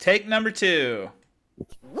Take number 2.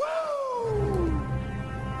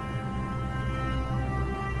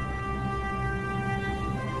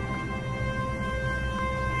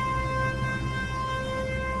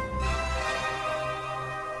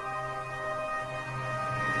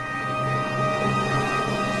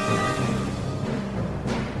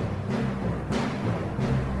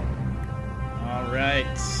 All right.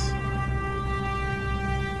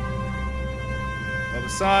 Well, the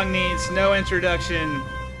song needs no introduction.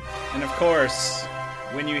 And of course,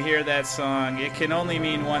 when you hear that song, it can only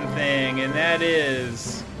mean one thing, and that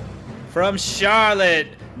is from Charlotte,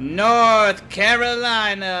 North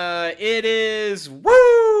Carolina. It is Dave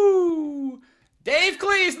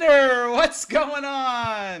Kleesner. What's going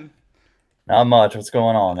on? Not much. What's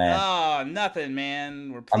going on, man? Oh, nothing,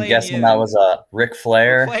 man. We're playing. I'm guessing that was a Ric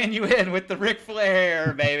Flair. We're playing you in with the Ric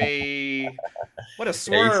Flair, baby. What a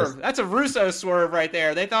swerve. That's a Russo swerve right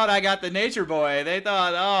there. They thought I got the Nature Boy. They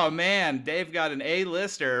thought, oh, man, Dave got an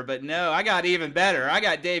A-lister. But no, I got even better. I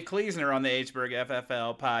got Dave Kleesner on the Hberg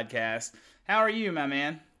FFL podcast. How are you, my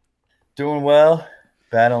man? Doing well.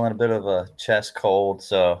 Battling a bit of a chest cold,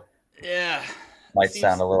 so yeah, might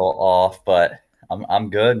sound a little off, but I'm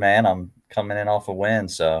good, man. I'm coming in off a win,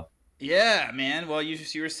 so. Yeah, man. Well, you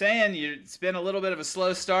were saying it's been a little bit of a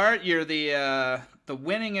slow start. You're the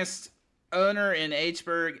winningest owner in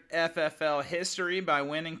Hberg FFL history by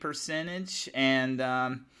winning percentage, and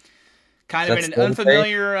kind of in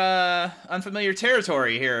an unfamiliar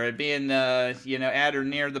territory here, being at or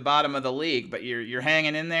near the bottom of the league. But you're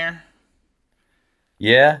hanging in there.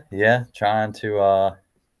 Yeah, trying to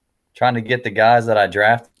get the guys that I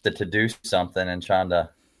drafted to do something and trying to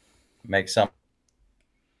make some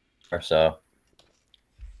or so.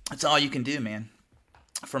 That's all you can do, man.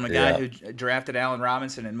 From a guy who drafted Allen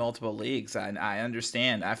Robinson in multiple leagues, I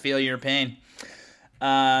understand. I feel your pain.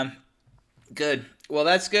 Good. Well,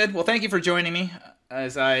 that's good. Well, thank you for joining me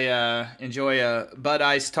as I enjoy a Bud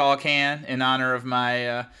Ice tall can in honor of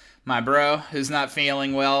my bro who's not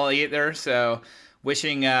feeling well either. So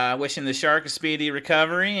wishing the Shark a speedy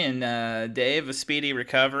recovery and Dave a speedy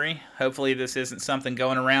recovery. Hopefully this isn't something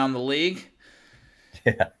going around the league.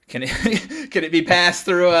 Yeah. Can it be passed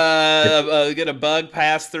through get a bug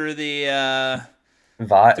passed through the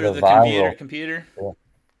computer? Yeah.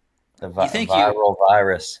 The viral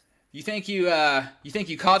virus. You think you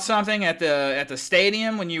caught something at the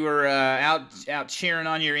stadium when you were out cheering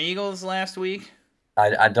on your Eagles last week?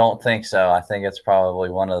 I don't think so. I think it's probably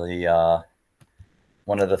one of the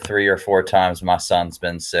 3 or 4 times my son's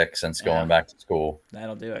been sick since going back to school.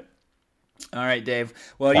 That'll do it. All right, Dave.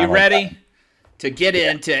 Well, you ready to get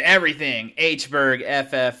into everything Hberg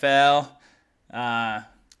FFL?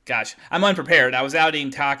 Gosh, I'm unprepared. I was out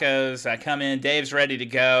eating tacos. I come in, Dave's ready to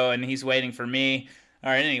go, and he's waiting for me. All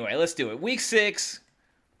right, anyway, let's do it. Week 6,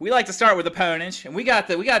 we like to start with the Ponage, and we got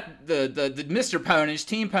the Mr.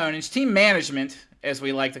 Ponage, team management, as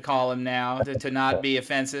we like to call him now, to not be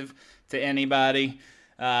offensive to anybody.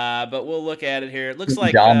 But we'll look at it here. It looks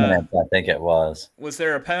like dominant. I think it was. Was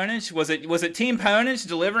there a Ponage? Was it Team Ponage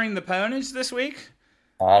delivering the Ponage this week?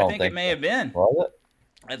 I think it may have been. Was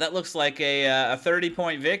it? That looks like a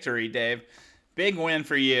 30-point victory, Dave. Big win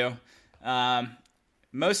for you.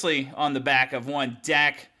 Mostly on the back of one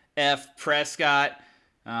Dak F. Prescott.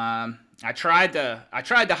 I tried to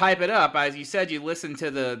hype it up. As you said, you listened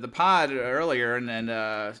to the pod earlier,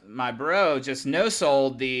 and my bro just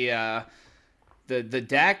no-sold the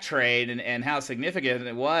Dak trade and how significant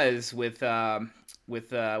it was with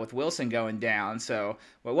Wilson going down. So,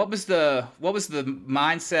 what was the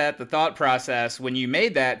mindset, the thought process when you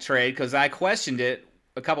made that trade? Because I questioned it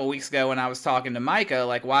a couple of weeks ago when I was talking to Micah.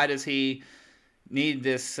 Like, why does he need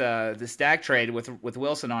this Dak trade with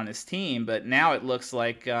Wilson on his team? But now it looks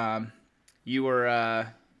like you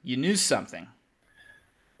knew something.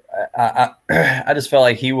 I just felt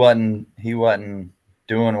like he wasn't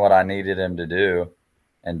doing what I needed him to do,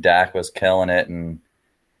 and Dak was killing it, and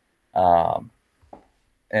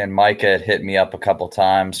Micah had hit me up a couple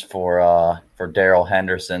times for Darrell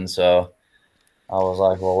Henderson, so I was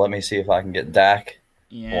like, well, let me see if I can get Dak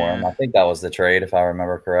for him. I think that was the trade, if I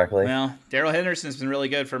remember correctly. Well, Darrell Henderson's been really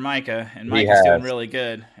good for Micah, and Micah's doing really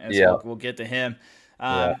good. We'll get to him.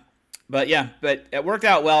 But it worked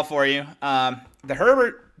out well for you. The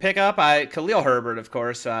Herbert pickup, Khalil Herbert, of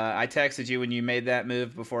course. I texted you when you made that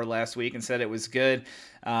move before last week and said it was good.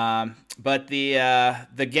 But the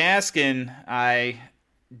Gaskin, I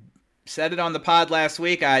said it on the pod last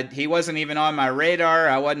week. He wasn't even on my radar.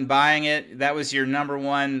 I wasn't buying it. That was your number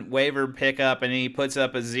one waiver pickup, and he puts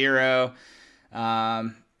up a 0. How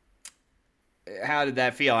did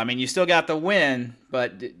that feel? I mean, you still got the win,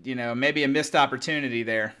 but maybe a missed opportunity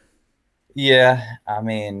there. Yeah, I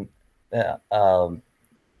mean, the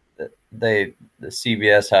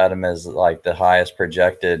CBS had him as like the highest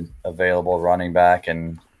projected available running back,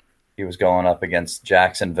 and he was going up against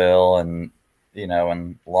Jacksonville and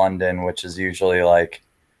in London, which is usually like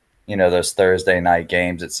those Thursday night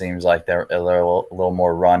games. It seems like they're a little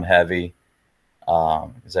more run heavy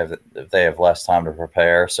because they have less time to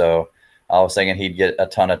prepare. So I was thinking he'd get a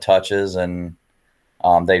ton of touches and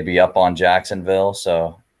they'd be up on Jacksonville.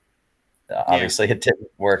 So obviously it didn't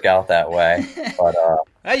work out that way. But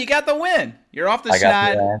hey, you got the win. You're off the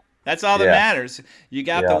schneid. That's all that matters. You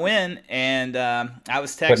got the win, and I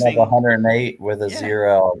was texting. Putting up 108 with a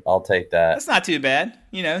 0, I'll take that. That's not too bad.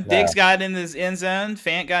 Diggs got in the end zone.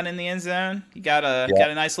 Fant got in the end zone. You got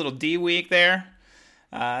a nice little D week there.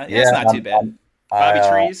 It's not too bad. Bobby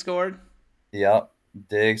Trees scored. Yep.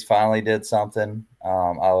 Diggs finally did something.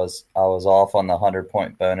 I was off on the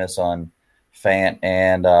 100-point bonus on Fant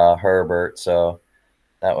and Herbert, so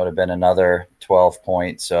that would have been another 12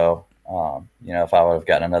 points. So, if I would have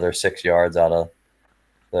gotten another 6 yards out of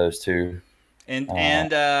those two.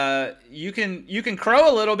 And you can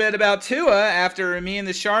crow a little bit about Tua after me and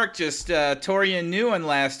the Shark just tore you a new one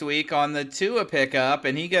last week on the Tua pickup,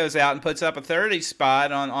 and he goes out and puts up a 30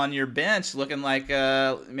 spot on your bench, looking like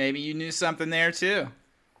maybe you knew something there too.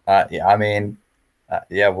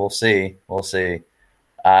 We'll see. We'll see.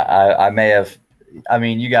 I may have. I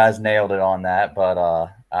mean, you guys nailed it on that, but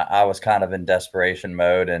I was kind of in desperation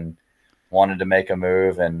mode and wanted to make a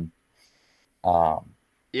move and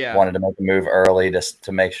wanted to make a move early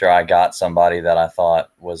to make sure I got somebody that I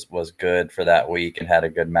thought was good for that week and had a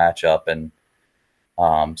good matchup. And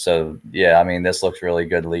this looks really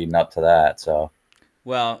good leading up to that. So.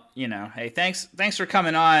 Well, hey, thanks for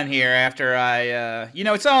coming on here after I,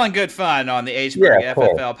 it's all in good fun on the HBurg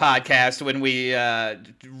FFL podcast when we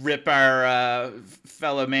rip our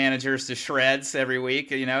fellow managers to shreds every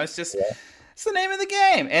week. It's just it's the name of the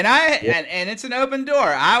game, and and it's an open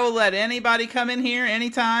door. I will let anybody come in here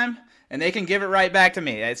anytime, and they can give it right back to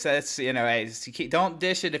me. It's don't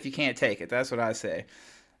dish it if you can't take it. That's what I say.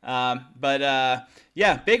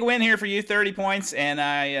 Big win here for you, 30 points. And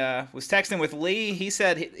I was texting with Lee. He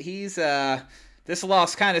said he's this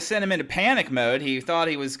loss kind of sent him into panic mode. He thought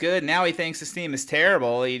he was good. Now he thinks his team is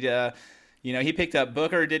terrible. He picked up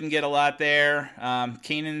Booker, didn't get a lot there.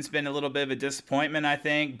 Keenan's been a little bit of a disappointment, I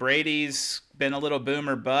think. Brady's been a little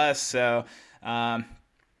boomer bust. So,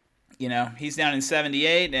 he's down in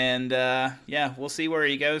 78, and we'll see where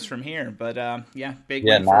he goes from here. But big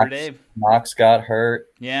win for Dave. Knox got hurt.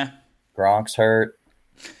 Yeah. Gronk's hurt.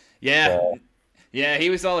 Yeah. So. Yeah, he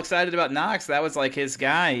was all excited about Knox. That was like his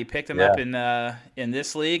guy. He picked him up in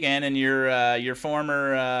this league and in your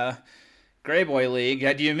former Gray Boy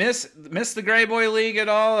League. Do you miss the Gray Boy League at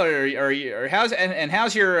all, or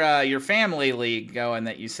how's your family league going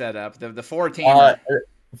that you set up, the 4-teamer?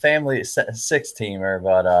 Family 6-teamer,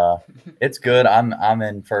 but it's good. I'm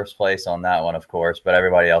in first place on that one, of course, but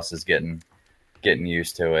everybody else is getting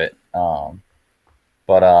used to it.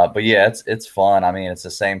 But yeah, it's fun. I mean, it's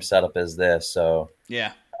the same setup as this, so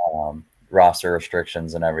roster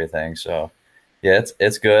restrictions and everything. So yeah,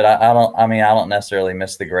 it's good. I don't necessarily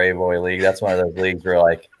miss the Gray Boy League. That's one of those leagues where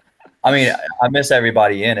I miss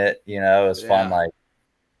everybody in it. It's fun,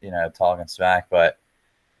 talking smack, but.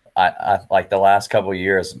 I like the last couple of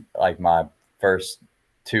years, like my first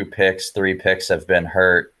 3 picks have been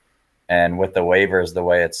hurt, and with the waivers, the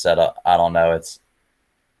way it's set up, I don't know.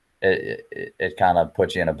 It kind of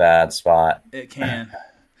puts you in a bad spot. It can.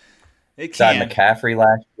 McCaffrey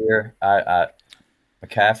last year,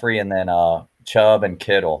 McCaffrey, and then Chubb and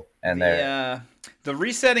Kittle, and the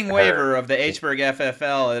resetting waiver of the HBurg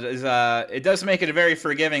FFL it does make it a very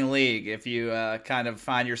forgiving league if you kind of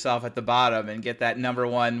find yourself at the bottom and get that number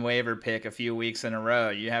 1 waiver pick a few weeks in a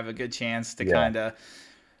row. You have a good chance to kind of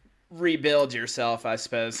rebuild yourself, I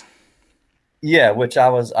suppose. Yeah, which I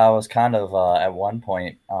was kind of at one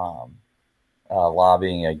point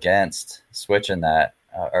lobbying against switching that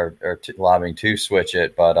or lobbying to switch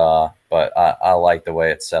it, but I like the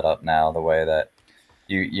way it's set up now, the way that.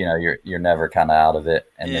 You're never kind of out of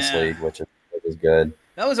it in this league, which is good.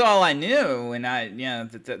 That was all I knew, and that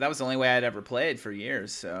was the only way I'd ever played for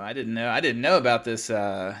years. So I didn't know about this.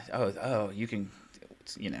 You can,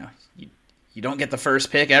 you don't get the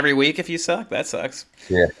first pick every week if you suck. That sucks.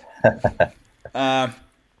 Yeah.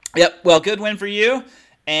 Yep. Well, good win for you,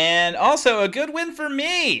 and also a good win for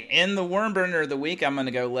me in the Worm Burner of the week. I'm going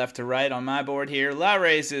to go left to right on my board here. La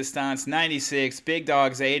Resistance 96, Big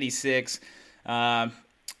Dogs 86.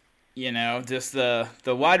 just the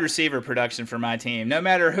wide receiver production for my team. No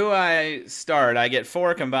matter who I start, I get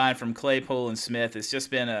 4 combined from Claypool and Smith. It's just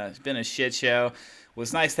been a shit show. It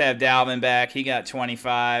was nice to have Dalvin back. He got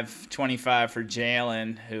 25 for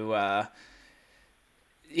Jalen, who that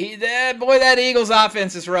Eagles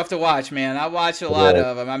offense is rough to watch, man. I watch a lot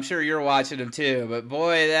of them. I'm sure you're watching them too, but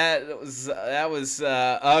boy, that was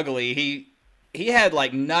ugly. He had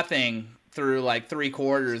like nothing through like 3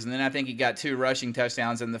 quarters, and then I think he got 2 rushing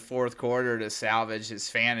touchdowns in the 4th quarter to salvage his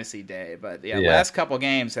fantasy day. But yeah. Last couple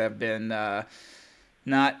games have been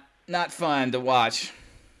not fun to watch.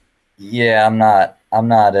 Yeah, I'm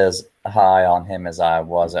not as high on him as I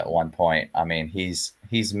was at one point. I mean, he's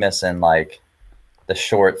missing like the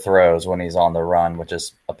short throws when he's on the run, which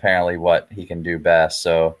is apparently what he can do best.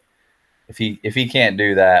 So if he can't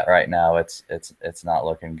do that right now, it's not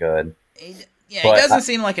looking good. Yeah, he doesn't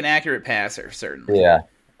seem like an accurate passer, certainly. Yeah,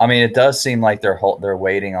 I mean, it does seem like they're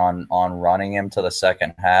waiting on running him to the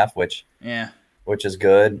second half, which is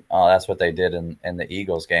good. That's what they did in the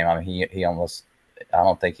Eagles game. I mean, he almost, I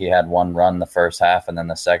don't think he had one run the first half, and then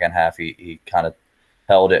the second half he kind of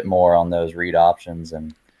held it more on those read options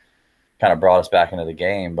and kind of brought us back into the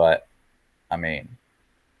game. But I mean,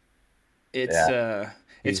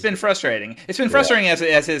 it's been frustrating. It's been frustrating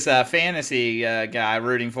as his fantasy guy,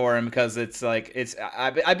 rooting for him, because it's like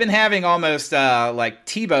I've been having almost like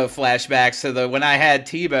Tebow flashbacks to when I had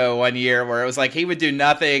Tebow one year, where it was like he would do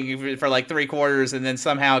nothing for like 3 quarters and then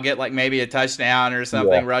somehow get like maybe a touchdown or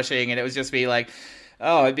something rushing, and it would just be like,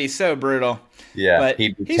 oh, it'd be so brutal. Yeah, but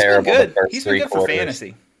he's been good. He's been good for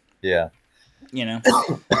fantasy. Yeah.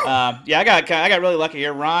 I got really lucky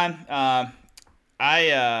here, Ron. I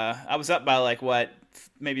was up by like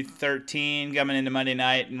maybe 13 coming into Monday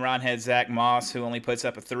night, and Ron had Zach Moss, who only puts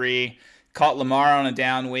up a 3. Caught Lamar on a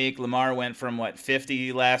down week. Lamar went from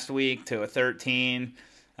 50 last week to a 13.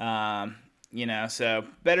 So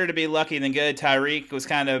better to be lucky than good. Tyreek was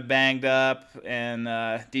kind of banged up, and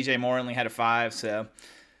DJ Moore only had a 5. So,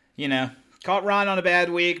 caught Ron on a bad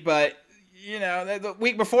week, but the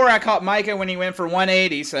week before I caught Micah when he went for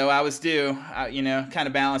 180, so I was due. Kind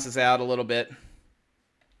of balances out a little bit.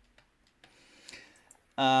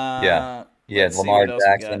 Lamar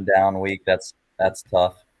Jackson down week. That's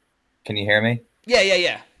tough. Can you hear me?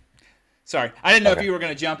 Yeah. Sorry, I didn't know if you were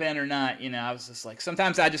going to jump in or not. I was just like,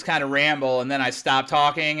 sometimes I just kind of ramble and then I stop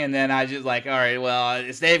talking, and then I just like, all right, well,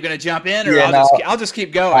 is Dave going to jump in, or I'll just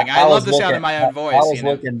keep going? I love the sound of my own voice. I was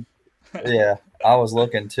looking. I was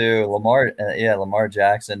looking too. Lamar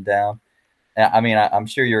Jackson down. I mean, I'm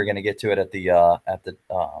sure you were going to get to it at the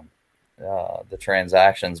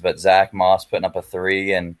transactions, but Zach Moss putting up a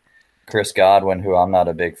 3, and Chris Godwin, who I'm not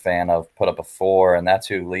a big fan of, put up a 4, and that's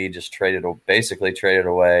who Lee just basically traded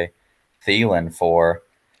away Thielen for.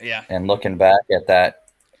 Yeah. And looking back at that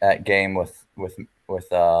game with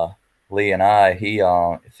Lee and I,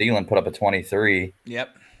 Thielen put up a 23.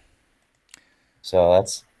 Yep. So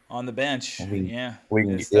that's on the bench. We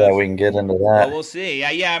can get into that. Well, we'll see.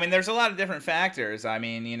 Yeah. I mean, there's a lot of different factors. I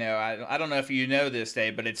mean, I don't know if you know this,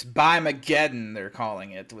 Dave, but it's Buy-Mageddon, they're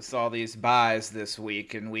calling it, with all these buys this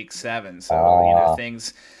week in week 7. So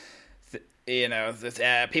things.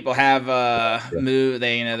 People have moved.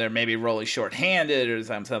 They're maybe really shorthanded or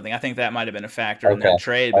something. I think that might have been a factor in that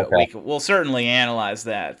trade, but we'll certainly analyze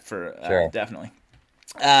that for definitely.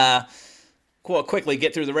 We'll quickly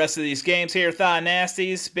get through the rest of these games here. Thaw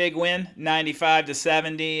Nasties, big win,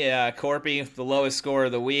 95-70. Corpy, the lowest score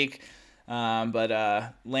of the week.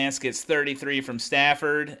 But Lance gets 33 from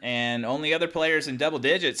Stafford, and only other players in double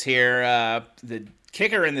digits here. The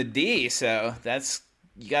kicker and the D, so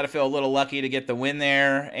you got to feel a little lucky to get the win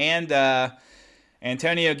there. And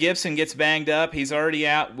Antonio Gibson gets banged up. He's already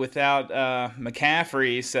out without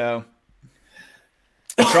McCaffrey, so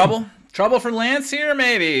trouble for Lance here,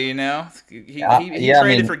 maybe. He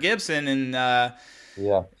traded for Gibson, and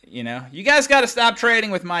you guys got to stop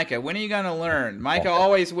trading with Micah. When are you going to learn? Micah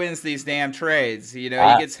always wins these damn trades. He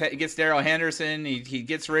gets Darrell Henderson. He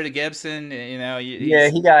gets rid of Gibson. He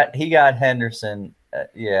got Henderson.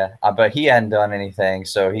 But he hadn't done anything,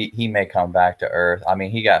 so he may come back to earth. I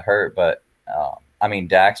mean, he got hurt, but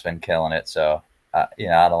Dak's been killing it, so I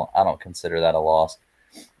don't consider that a loss.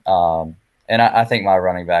 And I think my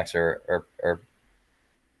running backs are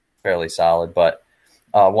fairly solid. But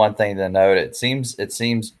one thing to note, it seems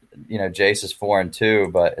Jace is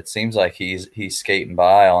 4-2, but it seems like he's skating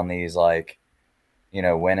by on these, like,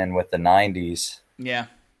 winning with the 90s. Yeah.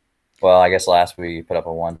 Well, I guess last week he put up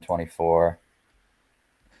a 124.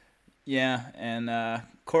 Yeah, and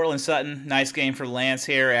Cortland Sutton, nice game for Lance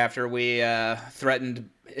here after we threatened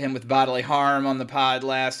him with bodily harm on the pod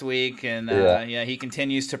last week, and yeah, he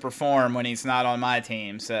continues to perform when he's not on my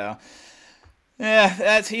team. So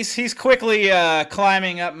yeah, he's quickly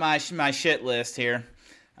climbing up my shit list here.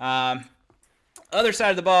 Other side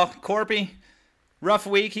of the ball, Corpy, rough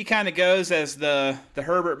week. He kind of goes as the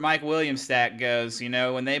Herbert Mike Williams stack goes. You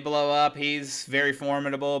know, when they blow up, he's very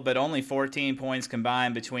formidable, but only 14 points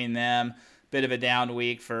combined between them. Bit of a down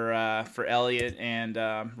week for Elliott, and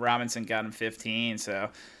Robinson got him 15. So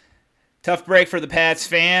tough break for the Pats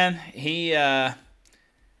fan. He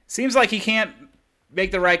seems like he can't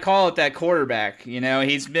make the right call at that quarterback. You know,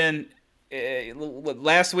 he's been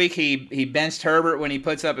last week he benched Herbert when he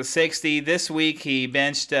puts up a 60. This week he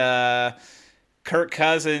benched Kirk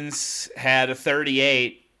Cousins, had a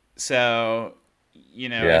 38. So, you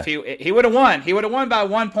know, if he would have won. He would have won by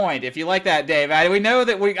 1 point. If you like that, Dave. We know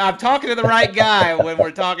that I'm talking to the right guy when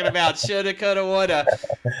we're talking about shoulda, coulda, woulda.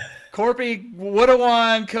 Corpy would have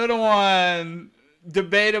won, could have won.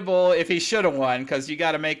 Debatable if he should have won, because you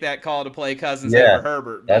got to make that call to play Cousins over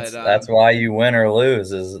Herbert. That's why you win or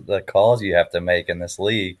lose, is the calls you have to make in this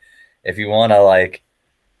league. If you want to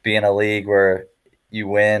be in a league where you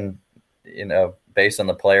win, you know, based on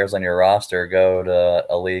the players on your roster, go to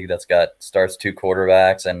a league that's starts 2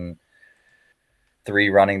 quarterbacks and 3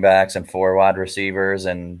 running backs and 4 wide receivers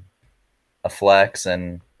and a flex,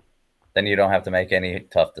 and then you don't have to make any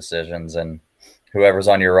tough decisions, and whoever's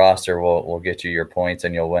on your roster will get you your points,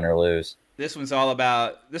 and you'll win or lose. This one's all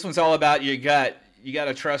about your gut. You got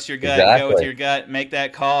to trust your gut. Exactly. Go with your gut. Make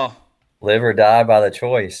that call. Live or die by the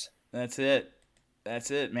choice. That's it,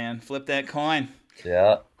 man. Flip that coin.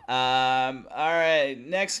 Yeah. All right.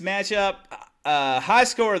 Next matchup, high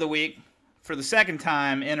score of the week for the second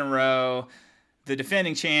time in a row. The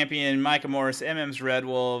defending champion, Micah Morris, MM's Red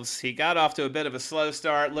Wolves. He got off to a bit of a slow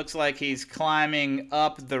start. Looks like he's climbing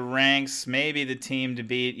up the ranks. Maybe the team to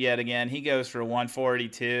beat yet again. He goes for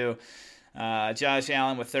 142. Josh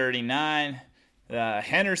Allen with 39.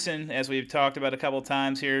 Henderson, as we've talked about a couple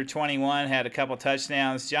times here, 21, had a couple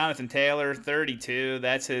touchdowns. Jonathan Taylor, 32.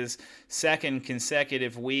 That's his second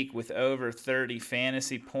consecutive week with over 30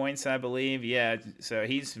 fantasy points, I believe. Yeah, so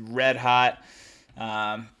he's red hot.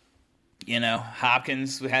 You know,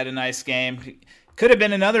 Hopkins had a nice game. Could have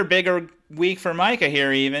been another bigger week for Micah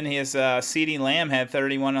here even. His CeeDee Lamb had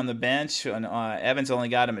 31 on the bench, and Evans only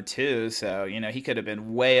got him a 2. So, you know, he could have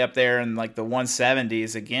been way up there in like the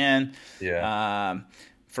 170s again. Yeah.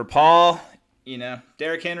 For Paul, you know,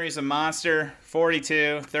 Derrick Henry's a monster,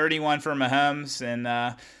 42, 31 for Mahomes, and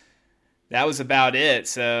that was about it.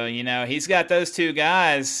 So, you know, he's got those 2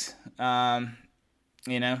 guys.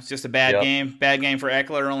 You know, it's just a bad game. Bad game for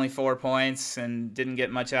Eckler, only 4 points, and didn't get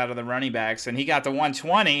much out of the running backs. And he got the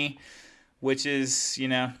 120, which is, you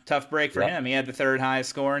know, tough break for him. He had the 3rd highest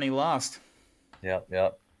score, and he lost. Yep.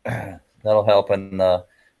 That'll help in the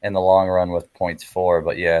long run with points for.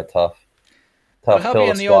 But yeah, tough. It'll help you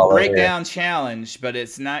in the old breakdown challenge, but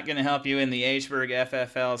it's not going to help you in the Ashburg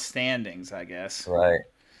FFL standings, I guess. Right.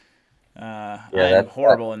 I'm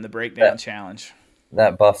horrible in the breakdown challenge.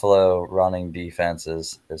 That Buffalo running defense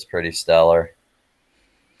is pretty stellar.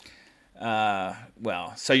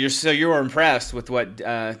 Well, so you were impressed with what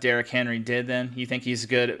Derrick Henry did then? You think he's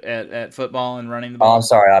good at football and running the ball? Oh, I'm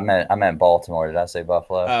sorry. I meant Baltimore. Did I say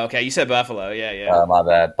Buffalo? Oh, okay. You said Buffalo. Yeah. My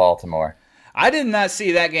bad. Baltimore. I did not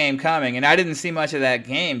see that game coming, and I didn't see much of that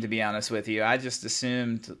game, to be honest with you. I just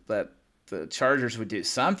assumed that the Chargers would do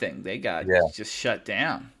something. They got just shut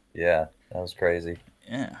down. Yeah, that was crazy.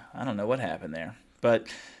 Yeah, I don't know what happened there. But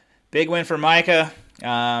big win for Micah,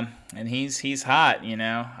 and he's hot. You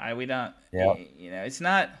know, you know, it's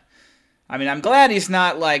not. I mean, I'm glad he's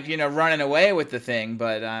not like, you know, running away with the thing,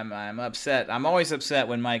 but I'm upset. I'm always upset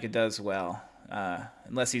when Micah does well,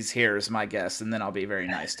 unless he's here as my guest, and then I'll be very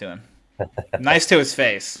nice to him, nice to his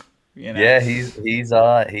face. You know? Yeah,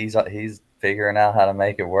 he's figuring out how to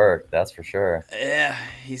make it work. That's for sure. Yeah,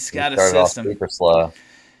 he's got a system. Super slow.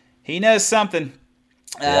 He knows something.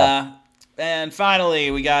 Yeah. And finally,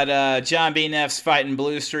 we got John B. Neff's Fighting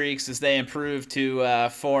Blue Streaks as they improve to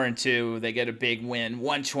 4-2. They get a big win,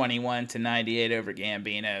 121-98 over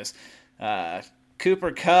Gambinos.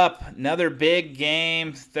 Cooper Kupp, another big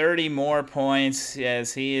game, 30 more points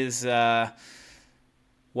as he is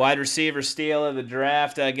wide receiver steal of the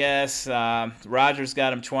draft, I guess. Rodgers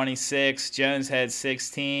got him 26. Jones had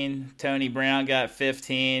 16. Tony Brown got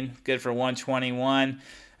 15. Good for 121.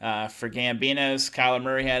 For Gambinos, Kyler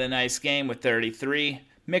Murray had a nice game with 33.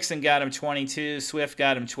 Mixon got him 22. Swift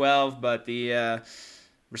got him 12, but the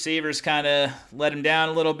receivers kind of let him down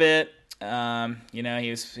a little bit. You know, he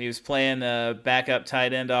was playing the backup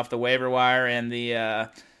tight end off the waiver wire, and the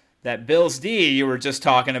that Bills D you were just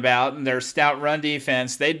talking about and their stout run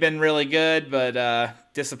defense, they'd been really good, but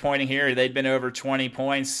disappointing here. They'd been over 20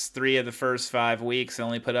 points 3 of the first 5 weeks,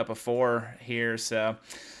 only put up a 4 here. So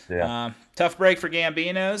tough break for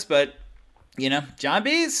Gambinos, but John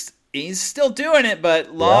B's he's still doing it,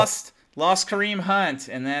 but lost Kareem Hunt,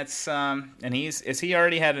 and that's and he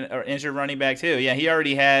already had an injured running back too. Yeah, he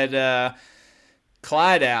already had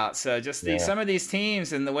Clyde out. So just some of these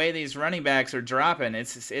teams and the way these running backs are dropping,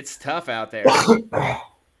 it's tough out there.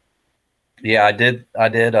 Yeah, I did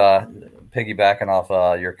piggybacking off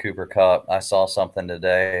your Cooper Kupp. I saw something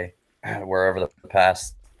today where over the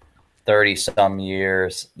past 30 some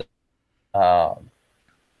years,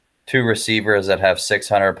 2 receivers that have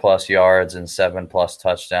 600 plus yards and 7 plus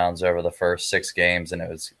touchdowns over the first 6 games, and it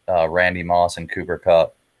was Randy Moss and Cooper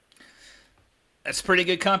Kupp. That's pretty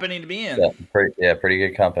good company to be in. Pretty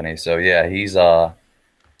good company. So yeah, he's I'm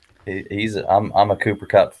a Cooper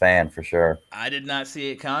Kupp fan for sure. I did not see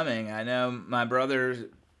it coming. I know my brother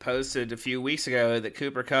posted a few weeks ago that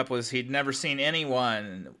Cooper Kupp he'd never seen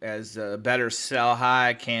anyone as a better sell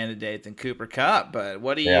high candidate than Cooper Kupp. But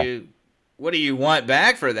what do you want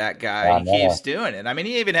back for that guy? He keeps doing it. I mean,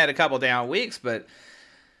 he even had a couple down weeks, but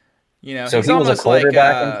so he's he was a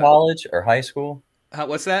quarterback in college or high school.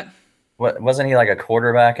 What's that? Wasn't he like a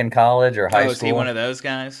quarterback in college or high school? Is he one of those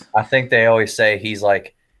guys? I think they always say he's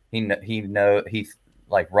like he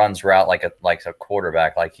like runs route like a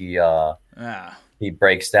quarterback. Like he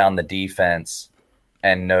breaks down the defense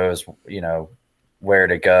and knows where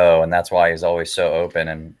to go, and that's why he's always so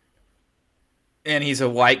open. And he's a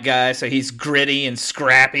white guy, so he's gritty and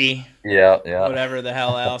scrappy. Yeah. Whatever the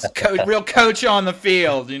hell else. Real coach on the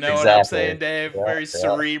field. You know exactly. What I'm saying, Dave? Yeah, very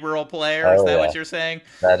cerebral player. Is that what you're saying?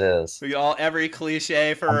 That is. Every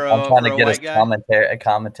cliche for I'm trying to get as a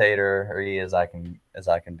commentator as I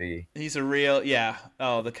can be. He's a real,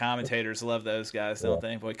 Oh, the commentators love those guys, don't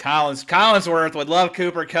they? Boy, Collinsworth would love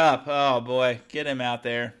Cooper Kupp. Oh boy, get him out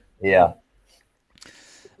there. Yeah.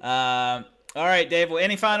 All right, Dave. Well,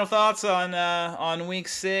 any final thoughts on Week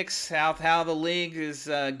 6? How the league is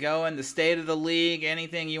going, the state of the league?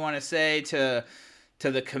 Anything you want to say to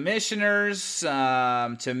the commissioners,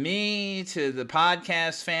 to me, to the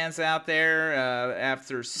podcast fans out there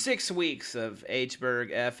after 6 weeks of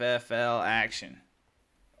Hburg FFL action?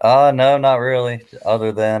 No, not really.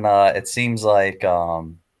 Other than it seems like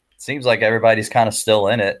everybody's kind of still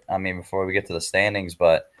in it. I mean, before we get to the standings,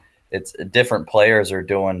 but. It's different players are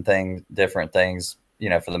doing different things,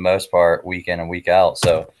 for the most part, week in and week out.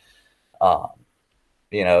 So,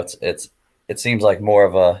 it seems like more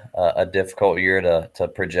of a difficult year to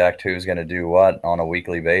project who's going to do what on a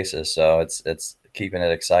weekly basis. So it's keeping it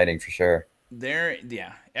exciting for sure.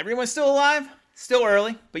 Everyone's still alive, still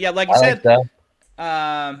early, but yeah, like you said,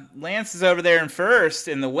 Lance is over there in first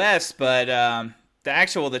in the West, but.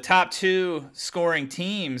 The top 2 scoring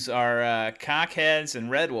teams are Cockheads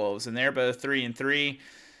and Red Wolves, and they're both 3-3.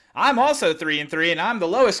 I'm also 3-3, and I'm the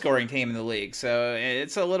lowest scoring team in the league. So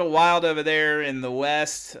it's a little wild over there in the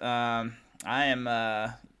West. I am,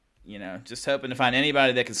 just hoping to find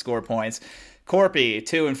anybody that can score points. Corpy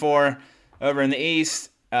 2-4 over in the East.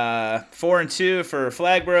 4-2 for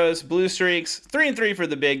Flag Bros, Blue Streaks, 3-3 for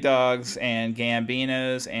the Big Dogs, and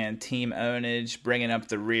Gambinos and Team Ownage bringing up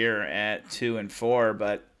the rear at 2-4.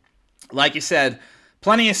 But like you said,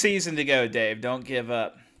 plenty of season to go, Dave. Don't give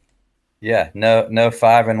up. Yeah, no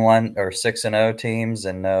 5-1 or 6-0 teams,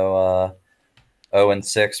 and no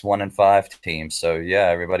 0-6, 1-5 teams. So yeah,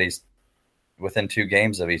 everybody's within 2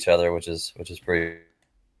 games of each other, which is pretty.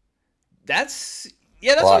 That's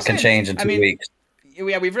a lot can change in 2 weeks.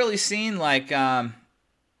 Yeah, we've really seen you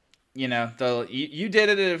did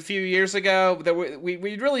it a few years ago.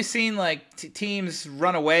 We'd really seen teams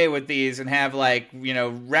run away with these and have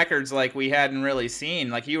records like we hadn't really seen.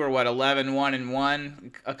 Like you were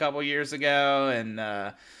 11-1-1 a couple years ago, and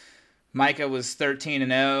Micah was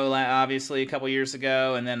 13-0 obviously a couple years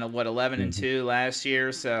ago, and then 11-2 last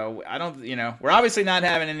year. So I don't we're obviously not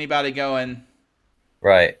having anybody going.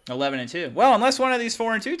 Right. 11-2. Well, unless one of these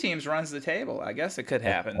 4-2 teams runs the table, I guess it could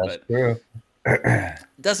happen. That's true. It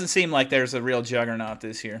doesn't seem like there's a real juggernaut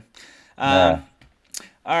this year. No.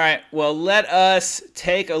 All right. Well, let us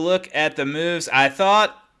take a look at the moves. I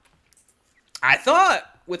thought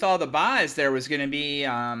with all the buys there was going to be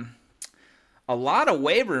a lot of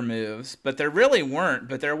waiver moves, but there really weren't.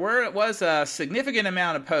 But there was a significant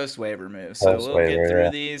amount of post waiver moves. So we'll get through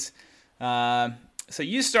these. So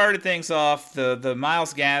you started things off. The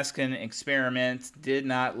Myles Gaskin experiment did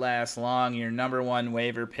not last long. Your number 1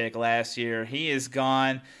 waiver pick last year, he is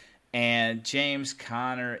gone, and James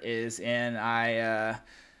Conner is in. I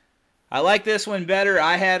I like this one better.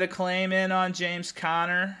 I had a claim in on James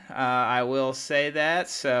Conner. I will say that.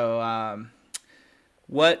 So,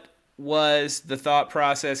 what was the thought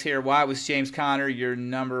process here? Why was James Conner your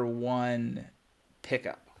number one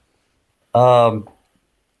pickup?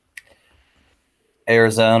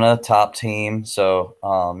 Arizona, top team. So,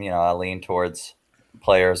 I lean towards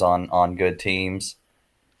players on good teams.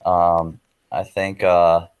 I think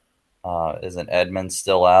isn't Edmonds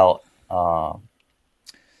still out?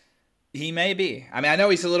 He may be. I mean, I know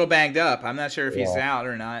he's a little banged up. I'm not sure if he's out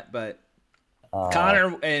or not, but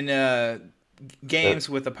Conner in games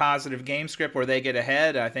with a positive game script where they get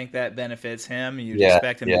ahead, I think that benefits him. You'd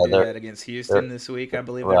expect him to do that against Houston this week, I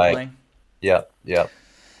believe they're playing. Yep.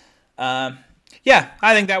 Yeah,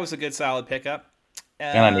 I think that was a good, solid pickup.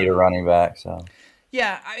 And I need a running back, so.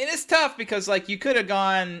 Yeah, I mean, it's tough because, like, you could have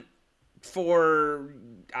gone for,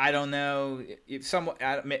 I don't know,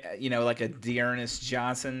 like a Dearness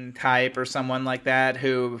Johnson type or someone like that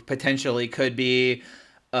who potentially could be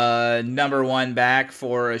number one back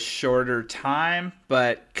for a shorter time,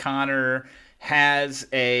 but Conner has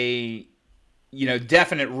a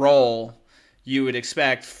definite role you would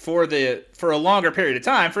expect for a longer period of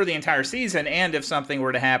time, for the entire season. And if something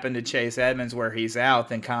were to happen to Chase Edmonds where he's out,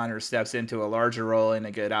 then Conner steps into a larger role in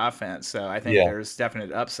a good offense. So I think there's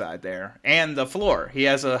definite upside there. And the floor. He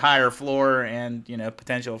has a higher floor and,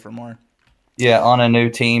 potential for more. Yeah, on a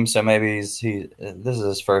new team, so maybe this is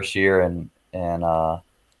his first year in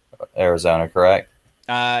Arizona, correct?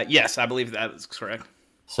 Yes, I believe that is correct.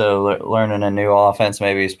 So learning a new offense,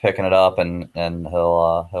 maybe he's picking it up and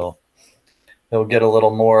he'll get a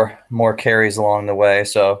little more carries along the way.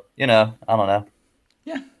 So, I don't know.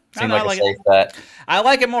 Yeah. Seemed like a safe bet. I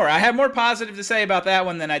like it more. I have more positive to say about that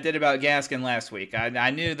one than I did about Gaskin last week. I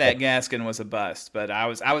knew that Gaskin was a bust, but I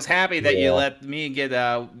was happy that you let me get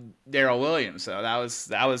Darrell Williams. So I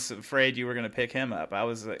was afraid you were going to pick him up. I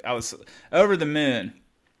was over the moon.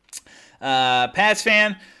 Pats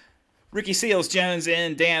fan, Ricky Seals-Jones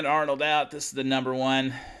in, Dan Arnold out. This is the number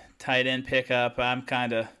one tight end pickup. I'm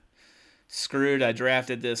kind of screwed. I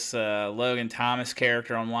drafted this Logan Thomas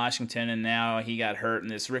character on Washington, and now he got hurt,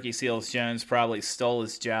 and this Ricky Seals-Jones probably stole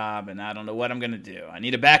his job, and I don't know what I'm going to do. I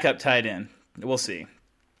need a backup tight end. We'll see.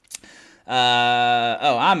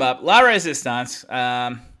 I'm up. La Resistance.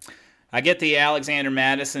 I get the Alexander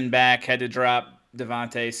Madison back. Had to drop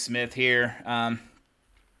Devontae Smith here. I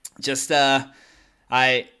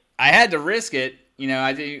had to risk it.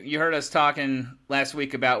 You heard us talking last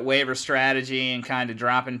week about waiver strategy and kind of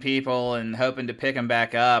dropping people and hoping to pick them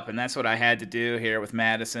back up, and that's what I had to do here with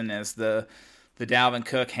Madison as the Dalvin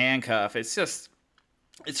Cook handcuff. It's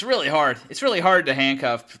really hard. It's really hard to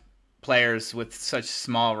handcuff players with such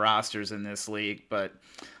small rosters in this league, but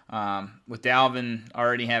with Dalvin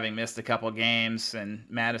already having missed a couple games and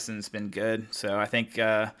Madison's been good, so I think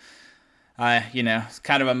it's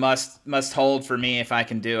kind of a must hold for me if I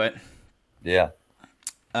can do it. Yeah.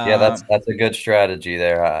 Yeah, that's a good strategy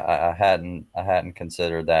there. I hadn't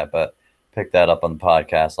considered that, but picked that up on the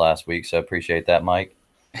podcast last week, so appreciate that, Mike.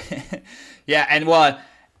 Yeah, and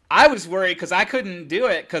I was worried because I couldn't do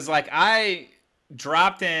it because I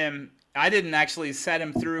dropped him. I didn't actually set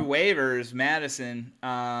him through waivers, Madison,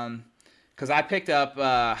 because I picked up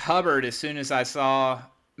Hubbard as soon as I saw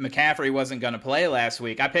McCaffrey wasn't going to play last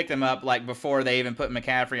week. I picked him up before they even put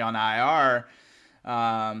McCaffrey on IR.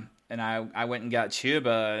 And I went and got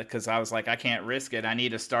Chuba because I was like, I can't risk it. I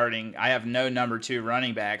need I have no number 2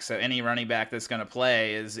 running back, so any running back that's going to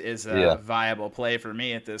play is a viable play for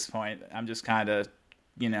me at this point. I'm just kind of,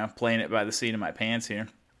 playing it by the seat of my pants here.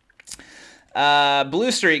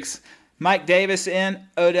 Blue Streaks, Mike Davis in,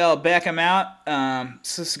 Odell Beckham out.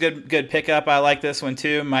 This is a good pickup. I like this one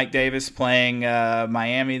too. Mike Davis playing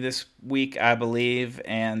Miami this week, I believe,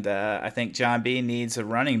 and I think John B needs a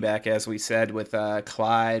running back, as we said, with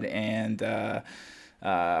Clyde and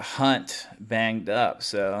Hunt banged up.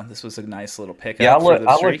 So this was a nice little pickup. Yeah, I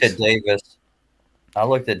looked at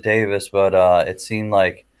Davis. But it seemed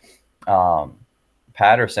like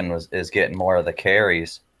Patterson is getting more of the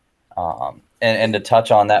carries. And to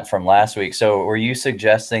touch on that from last week, so were you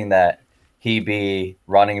suggesting that he be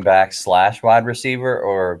running back / wide receiver,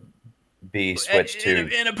 or be switched to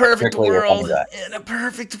in a perfect world? In a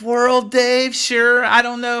perfect world, Dave, sure. I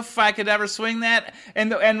don't know if I could ever swing that.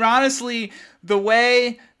 And honestly, the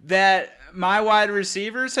way that my wide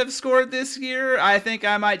receivers have scored this year, I think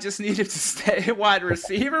I might just need him to stay wide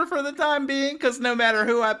receiver for the time being, because no matter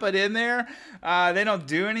who I put in there, they don't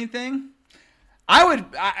do anything.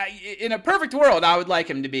 In a perfect world, I would like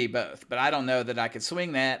him to be both, but I don't know that I could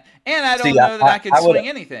swing that, and I don't know that I could swing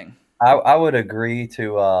anything. I would agree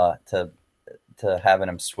to to having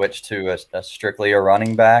him switch to a strictly a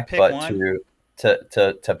running back, Pick but one.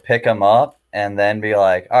 to pick him up and then be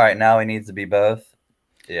like, all right, now he needs to be both.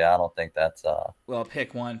 Yeah, I don't think that's Well,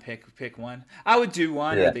 pick one. Pick one. I would do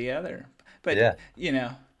one or yeah, the other, but yeah.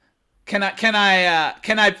 can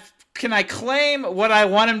I claim what I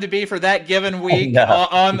want him to be for that given week No.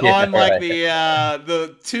 on Yeah, like right.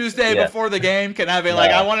 the Tuesday Yeah. before the game? Can I be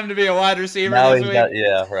like, I No. want him to be a wide receiver Now this he's week, got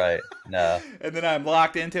yeah, right. No. and then I'm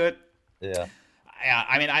locked into it? Yeah. Yeah,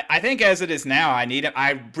 I mean, I think as it is now,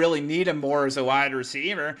 I really need him more as a wide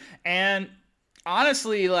receiver, and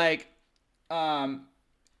honestly, like,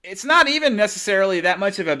 it's not even necessarily that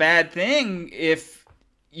much of a bad thing if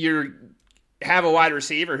you have a wide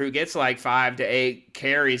receiver who gets like 5 to 8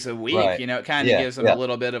 carries a week. Right. It kind of Yeah. gives him a Yeah.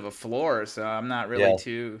 little bit of a floor. So I'm not really Yeah.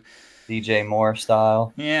 too. DJ Moore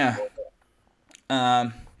style. Yeah.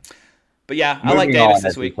 Um. But yeah, I Moving like Davis on, this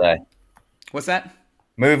as you week. say. What's that?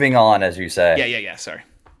 Moving on, as you say. Yeah. Sorry.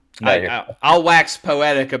 No, you're- I'll wax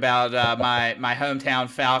poetic about my hometown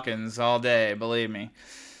Falcons all day. Believe me.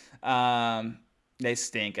 They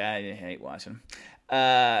stink. I hate watching them.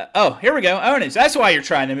 Here we go. Ownage. That's why you're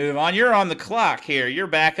trying to move on. You're on the clock here. You're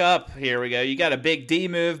back up. Here we go. You got a big D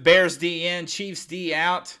move. Bears D in. Chiefs D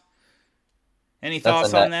out. Any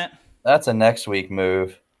thoughts on that? That's a next week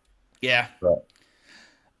move. Yeah. Right.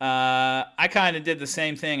 I kind of did the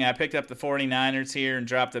same thing. I picked up the 49ers here and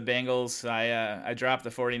dropped the Bengals. I dropped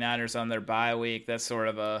the 49ers on their bye week. That's sort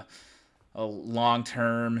of a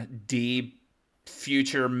long-term D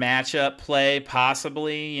future matchup play,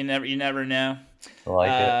 possibly. You never know. I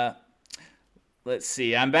like it. Let's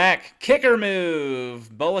see. I'm back. Kicker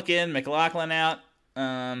move. Bullock in, McLaughlin out.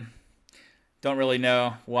 Don't really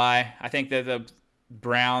know why. I think that the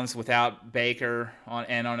Browns without Baker on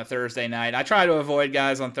a Thursday night. I try to avoid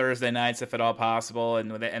guys on Thursday nights if at all possible,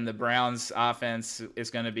 and the Browns offense is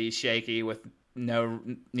going to be shaky with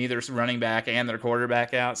neither running back and their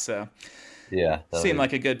quarterback out. So Yeah. seemed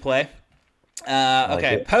like a good play. like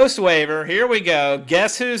Okay, it. post waiver. Here we go.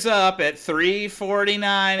 Guess who's up at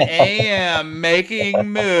 3:49 a.m. making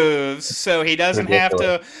moves, so he doesn't have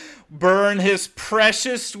to burn his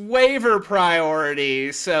precious waiver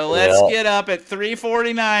priority. So let's get up at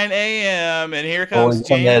 3:49 a.m. and here comes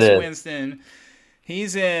Jameis Winston.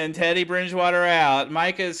 He's in. Teddy Bridgewater out.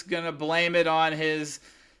 Micah's gonna blame it on his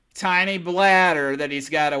tiny bladder that he's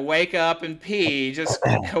got to wake up and pee. Just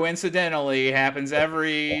coincidentally happens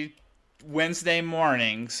every Wednesday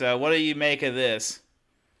morning. So what do you make of this?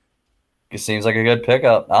 It seems like a good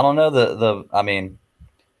pickup. I don't know I mean,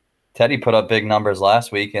 Teddy put up big numbers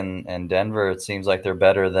last week, and Denver, it seems like they're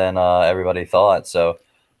better than everybody thought. So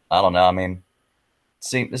I don't know. I mean,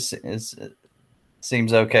 it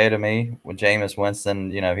seems okay to me with Jameis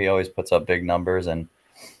Winston. He always puts up big numbers, and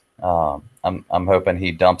I'm hoping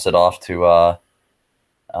he dumps it off to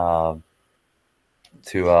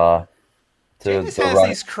Jameis has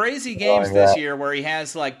these crazy games this year where he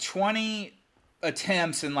has like 20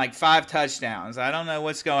 attempts and like 5 touchdowns. I don't know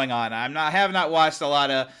what's going on. I have not watched a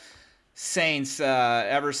lot of Saints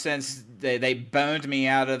ever since they boned me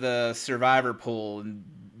out of the Survivor pool and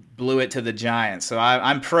blew it to the Giants. So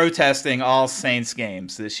I'm protesting all Saints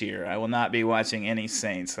games this year. I will not be watching any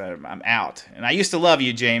Saints. I'm out. And I used to love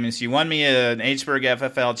you, Jameis. You won me an Hburg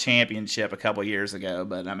FFL championship a couple years ago,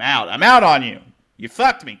 but I'm out. I'm out on you. You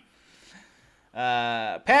fucked me.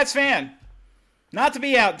 Pats fan, not to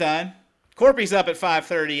be outdone. Corpy's up at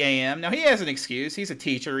 5:30 a.m. Now, he has an excuse. He's a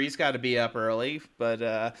teacher. He's got to be up early.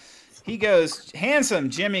 But he goes, handsome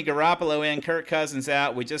Jimmy Garoppolo in, Kirk Cousins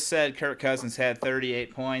out. We just said Kirk Cousins had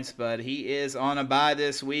 38 points, but he is on a bye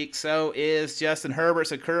this week. So is Justin Herbert.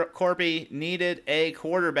 So Corpy needed a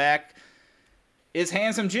quarterback. Is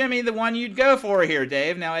handsome Jimmy the one you'd go for here,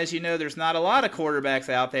 Dave? Now, as you know, there's not a lot of quarterbacks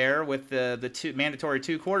out there with the mandatory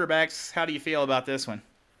 2 quarterbacks. How do you feel about this one?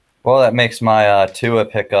 Well, that makes my Tua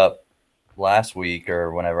pickup last week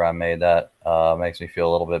or whenever I made that makes me feel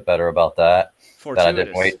a little bit better about that.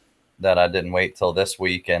 That I didn't wait till this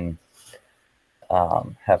week and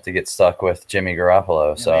have to get stuck with Jimmy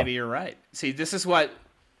Garoppolo. Yeah, so maybe you're right. See, this is what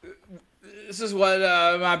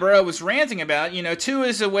my bro was ranting about. Tua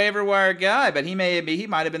is a waiver wire guy, but he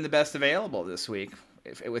might have been the best available this week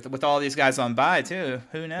with all these guys on bye too.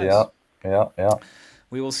 Who knows? Yeah.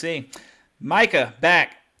 We will see. Micah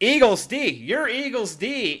back. Eagles D. Your Eagles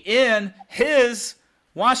D in. His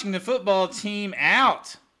Washington football team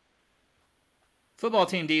out. Football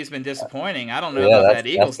team D has been disappointing. I don't know about that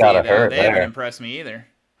Eagles D, though. They haven't impressed me either.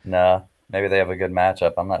 No. Maybe they have a good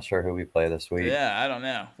matchup. I'm not sure who we play this week. Yeah, I don't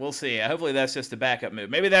know. We'll see. Hopefully that's just a backup move.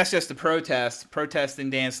 Maybe that's just a protesting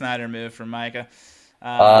Dan Snyder move from Micah.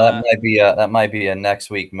 That might be a next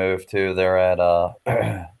week move too. They're at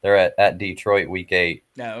they're at Detroit week 8.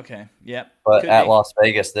 No, okay. Yep. But Could at be. Las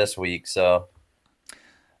Vegas this week, so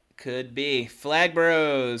Could be. Flag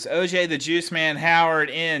Bros. OJ the Juice Man Howard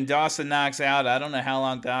in. Dawson Knox out. I don't know how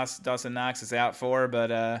long Dawson Knox is out for,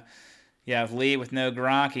 but yeah, Lee with no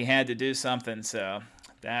Gronk, he had to do something, so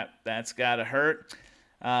that's got to hurt.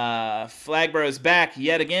 Flag Bros back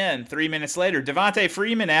yet again. 3 minutes later, Devontae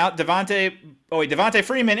Freeman out. Devontae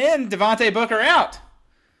Freeman in. Devontae Booker out.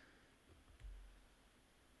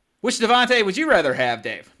 Which Devontae would you rather have,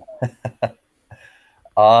 Dave?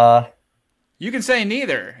 You can say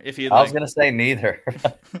neither if you'd like. I was going to say neither.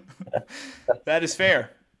 That is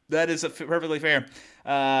fair. That is perfectly fair.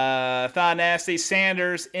 Thaw Nasty,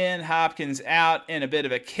 Sanders in, Hopkins out in a bit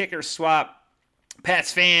of a kicker swap.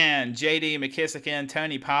 Pats fan, J.D. McKissick in,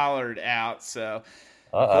 Tony Pollard out. So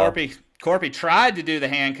Corpy tried to do the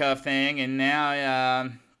handcuff thing, and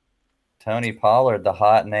now Tony Pollard, the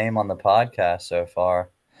hot name on the podcast so far.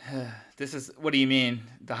 This is, what do you mean?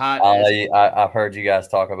 The hot? I've heard you guys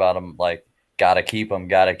talk about him, like, gotta keep him.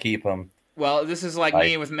 Well, this is like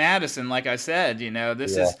me with Madison. Like I said,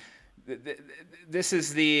 this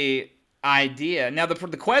is the idea. Now the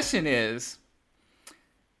question is,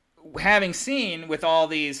 having seen with all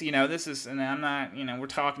these, this is, and I'm not, we're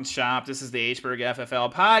talking shop. This is the H-Berg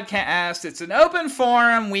FFL podcast. It's an open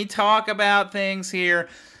forum. We talk about things here.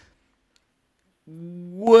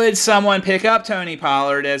 Would someone pick up Tony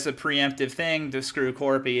Pollard as a preemptive thing to screw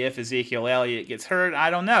Corpy if Ezekiel Elliott gets hurt? I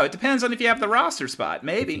don't know. It depends on if you have the roster spot.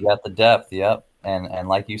 Maybe. You got the depth, yep. And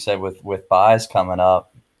like you said, with buys coming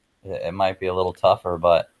up, it might be a little tougher,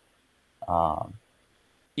 but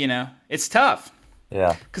it's tough.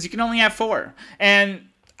 Yeah. Because you can only have 4. And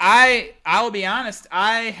I will be honest,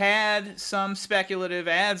 I had some speculative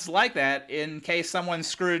ads like that in case someone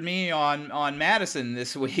screwed me on Madison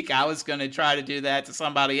this week. I was going to try to do that to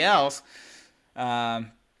somebody else, just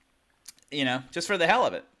for the hell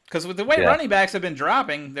of it. Because with the way running backs have been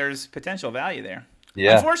dropping, there's potential value there.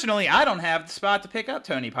 Yeah. Unfortunately, I don't have the spot to pick up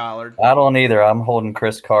Tony Pollard. I don't either. I'm holding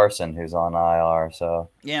Chris Carson, who's on IR. So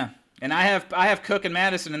yeah. And I have Cook and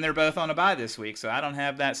Madison, and they're both on a bye this week, so I don't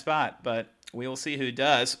have that spot. But we will see who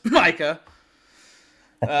does. Micah.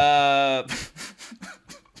 Big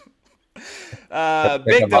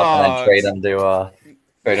Dog. Trade him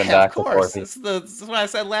back. Of course. That's what I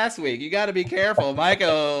said last week. You got to be careful,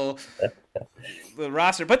 Micah. The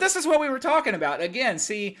roster. But this is what we were talking about. Again,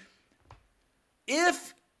 see,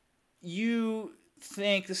 if you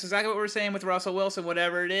think this is exactly what we're saying with Russell Wilson,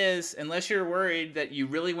 whatever it is, unless you're worried that you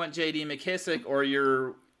really want J.D. McKissick or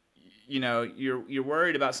you're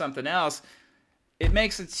worried about something else, it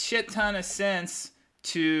makes a shit ton of sense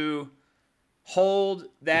to hold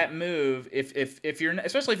that move if you're,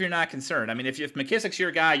 especially if you're not concerned. I mean, if McKissick's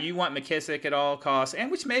your guy, you want McKissick at all costs,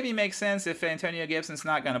 and which maybe makes sense if Antonio Gibson's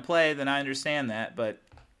not going to play, then I understand that. But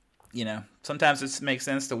sometimes it makes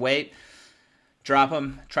sense to wait. Drop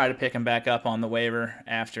him, try to pick him back up on the waiver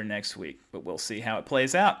after next week. But we'll see how it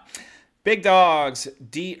plays out. Big Dogs,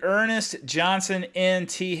 Ernest Johnson in,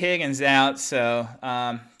 T. Higgins out. So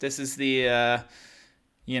this is the,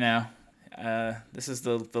 this is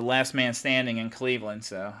the last man standing in Cleveland.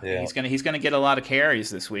 So he's gonna get a lot of carries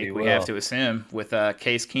this week. We have to assume with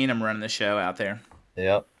Case Keenum running the show out there.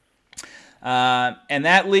 Yep. And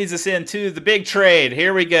that leads us into the big trade.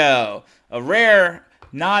 Here we go. A rare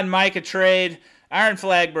non-Micah trade. Iron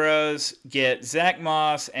Flag Bros get Zach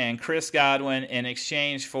Moss and Chris Godwin in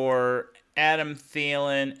exchange for Adam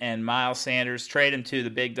Thielen and Miles Sanders. Trade them to the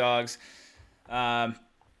Big Dogs. My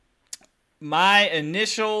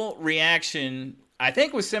initial reaction, I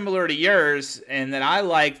think, was similar to yours, and that I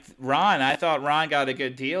liked Ron. I thought Ron got a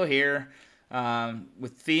good deal here.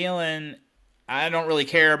 With Thielen, I don't really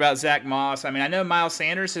care about Zach Moss. I mean, I know Miles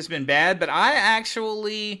Sanders has been bad, but I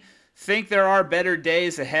actually think there are better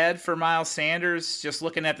days ahead for Miles Sanders. Just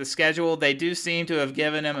looking at the schedule, they do seem to have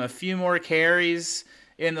given him a few more carries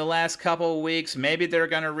in the last couple of weeks. Maybe they're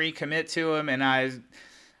going to recommit to him, and I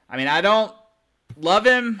mean, I don't love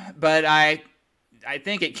him, but I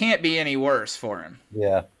think it can't be any worse for him.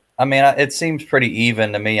 Yeah. I mean, it seems pretty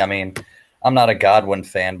even to me. I mean, I'm not a Godwin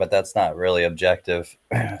fan, but that's not really objective.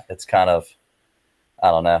 It's kind of, I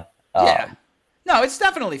don't know. Yeah. No, it's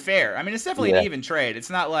definitely fair. I mean, it's definitely an even trade. It's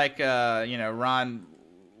not like, Ron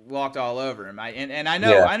walked all over him. I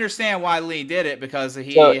understand why Lee did it, because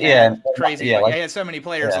he had crazy. He had so many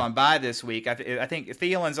players on bye this week. I think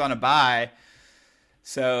Thielen's on a bye.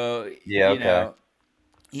 So, he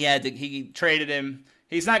traded him.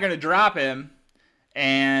 He's not going to drop him.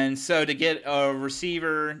 And so to get a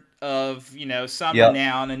receiver of, some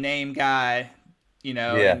renown, a name guy,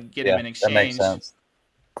 Yeah, and get him yeah, in that makes exchange. sense.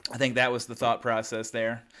 I think that was the thought process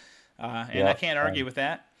there. And I Yeah. can't argue with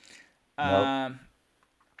that. Nope.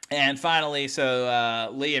 And finally,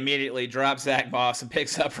 so Lee immediately drops Zach Moss and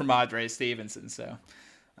picks up Ramondre Stevenson. So,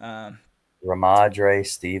 Ramondre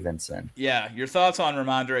Stevenson. yeah, your thoughts on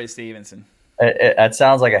Ramondre Stevenson? That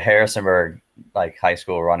sounds like a Harrisonburg like high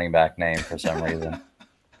school running back name for some reason.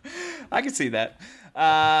 I can see that.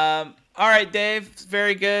 All right, Dave.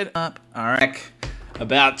 Very good. All right.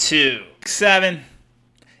 About 2-7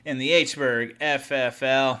 in the Hburg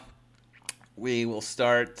FFL. We will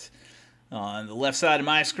start on the left side of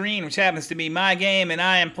my screen, which happens to be my game, and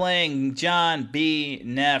I am playing John B.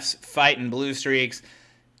 Neff's Fighting Blue Streaks.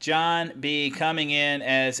 John B. coming in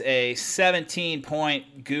as a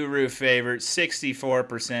 17-point Guru favorite,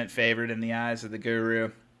 64% favorite in the eyes of the Guru.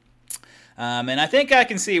 And I think I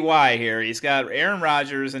can see why here. He's got Aaron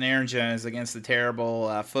Rodgers and Aaron Jones against the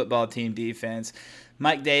terrible football team defense.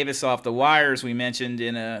 Mike Davis off the wires, we mentioned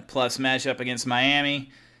in a plus matchup against Miami.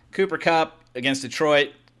 Cooper Kupp against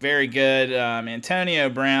Detroit, very good. Antonio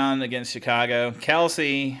Brown against Chicago.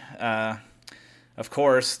 Kelsey, of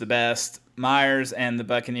course, the best. Myers and the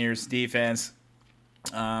Buccaneers defense.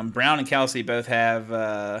 Brown and Kelsey both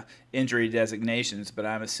have injury designations, but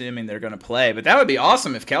I'm assuming they're going to play. But that would be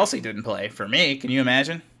awesome if Kelsey didn't play for me. Can you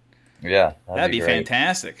imagine? Yeah, that'd be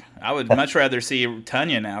fantastic. I would much rather see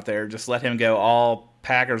Tunyon out there. Just let him go all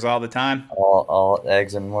Packers all the time. All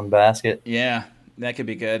eggs in one basket. Yeah, that could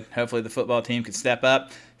be good. Hopefully the football team could step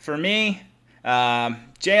up. For me,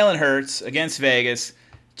 Jalen Hurts against Vegas.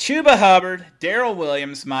 Chuba Hubbard, Darrell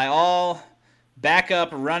Williams, my all backup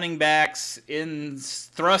running backs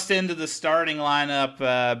thrust into the starting lineup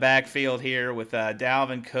backfield here with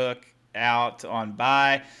Dalvin Cook out on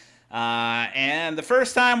bye. And the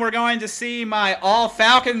first time we're going to see my all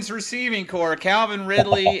Falcons receiving core, Calvin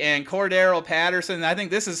Ridley and Cordarrelle Patterson. I think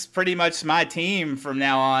this is pretty much my team from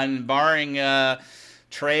now on, barring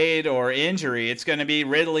trade or injury. It's going to be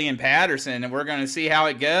Ridley and Patterson, and we're going to see how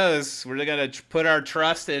it goes. We're going to put our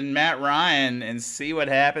trust in Matt Ryan and see what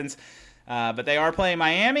happens. But they are playing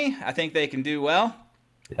Miami. I think they can do well.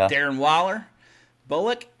 Yeah. Darren Waller,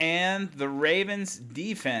 Bullock, and the Ravens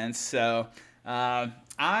defense. So I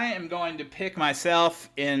am going to pick myself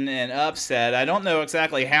in an upset. I don't know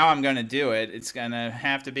exactly how I'm going to do it. It's going to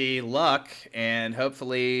have to be luck, and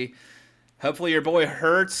hopefully your boy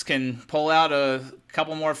Hurts can pull out a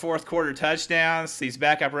couple more fourth quarter touchdowns. These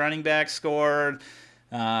backup running backs scored.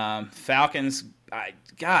 Falcons,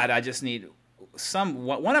 I just need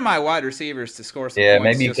one of my wide receivers to score some points.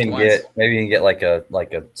 Maybe you can get like a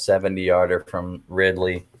 70-yarder from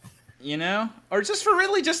Ridley. Or just for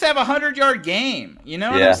Ridley, just have a 100-yard game. You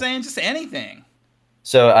know what I'm saying? Just anything.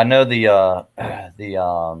 So I know the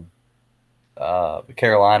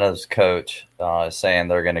Carolina's coach is saying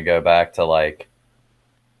they're going to go back to like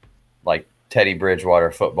Teddy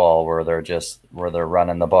Bridgewater football, where they're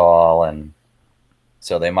running the ball, and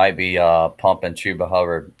so they might be pumping Chuba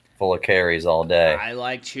Hubbard full of carries all day. I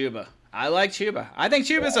like Chuba. I think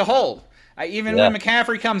Chuba's a hold. Even when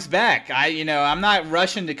McCaffrey comes back, I'm not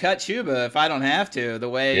rushing to cut Chuba if I don't have to. The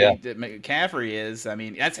way that McCaffrey is, I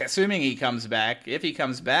mean, that's assuming he comes back. If he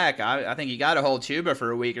comes back, I think you got to hold Chuba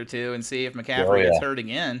for a week or two and see if McCaffrey gets hurt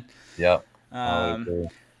again. Yep.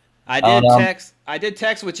 I did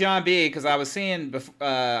text with John B because I was seeing.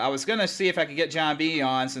 I was gonna see if I could get John B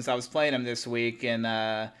on since I was playing him this week,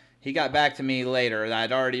 and he got back to me later.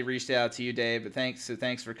 I'd already reached out to you, Dave, but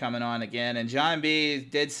thanks for coming on again. And John B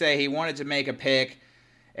did say he wanted to make a pick,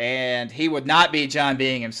 and he would not be John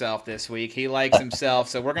Being himself this week. He likes himself,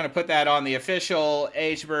 so we're going to put that on the official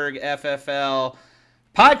Hburg FFL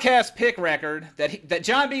podcast pick record that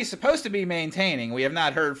John B is supposed to be maintaining. We have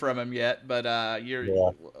not heard from him yet, but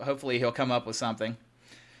hopefully he'll come up with something.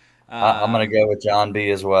 I'm going to go with John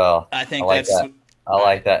B as well. I think I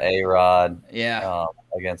like that A-Rod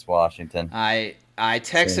against Washington. I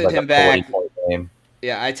texted him back.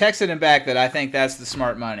 Yeah, I texted him back that I think that's the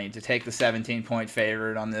smart money to take the 17-point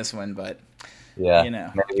favorite on this one, but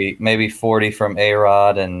maybe 40 from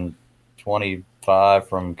A-Rod and 25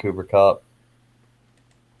 from Cooper Kupp.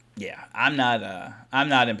 Yeah, I'm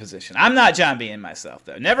not in position. I'm not John B. in myself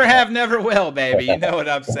though. Never have, never will, baby. You know what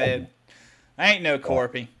I'm saying? I ain't no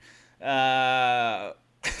Corpy.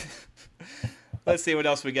 Let's see what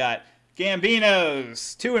else we got.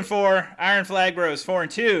 Gambinos 2-4, Iron Flag Bros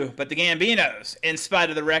 4-2, but the Gambinos, in spite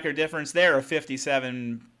of the record difference, they're a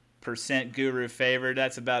 57% Guru favored.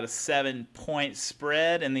 That's about a 7-point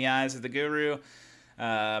spread in the eyes of the Guru.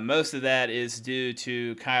 Most of that is due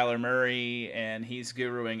to Kyler Murray, and he's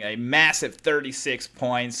guruing a massive 36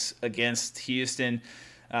 points against Houston.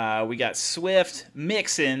 We got Swift,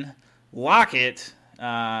 Mixon, Lockett,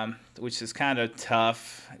 which is kind of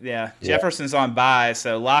tough. Yeah, Jefferson's on bye,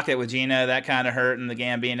 so Lockett with Geno, that kind of hurting the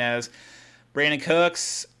Gambinos. Brandon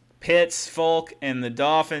Cooks, Pitts, Folk, and the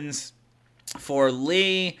Dolphins. For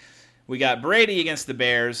Lee, we got Brady against the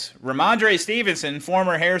Bears. Ramondre Stevenson,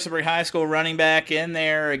 former Harrisonburg High School running back, in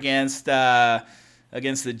there against the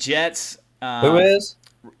Jets. Who is?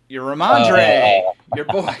 Your Ramondre, your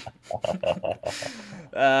boy.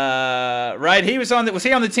 Right, he was on. Was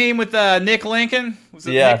he on the team with Nick Lincoln? Was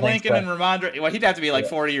it Nick Lincoln so. And Ramondre? Well, he'd have to be like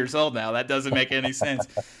 40 years old now. That doesn't make any sense.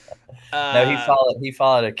 No, he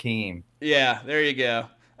followed Akeem. Yeah, there you go.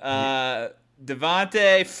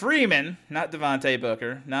 Devontae Freeman, not Devontae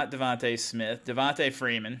Booker, not Devontae Smith, Devontae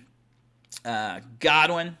Freeman,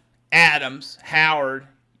 Godwin, Adams, Howard,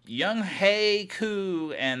 Young Hae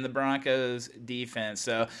Koo, and the Broncos defense.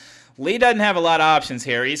 So Lee doesn't have a lot of options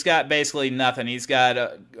here. He's got basically nothing. He's got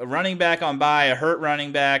a running back on bye, a hurt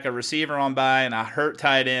running back, a receiver on bye, and a hurt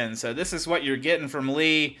tight end. So this is what you're getting from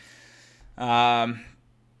Lee.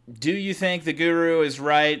 Do you think the Guru is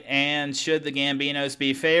right, and should the Gambinos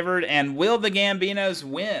be favored, and will the Gambinos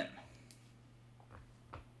win?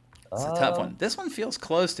 It's a tough one. This one feels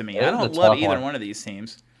close to me. I don't love either one of these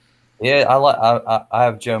teams. Yeah, I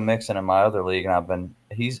have Joe Mixon in my other league, and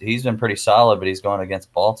he's been pretty solid, but he's going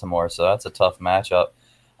against Baltimore, so that's a tough matchup.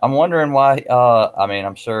 I'm wondering why.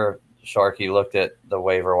 I'm sure Sharky looked at the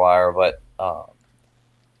waiver wire, but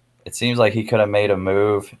it seems like he could have made a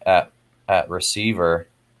move at receiver.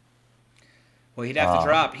 Well, he'd have to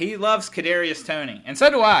drop. He loves Kadarius Toney, and so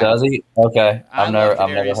do I. Does he? Okay, I've never heard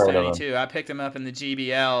Toney of him too. I picked him up in the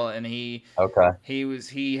GBL, and he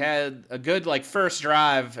had a good first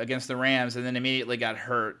drive against the Rams, and then immediately got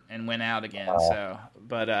hurt and went out again. So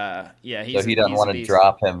he doesn't want to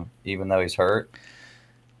drop him even though he's hurt.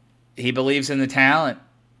 He believes in the talent.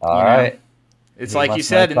 All right. It's like you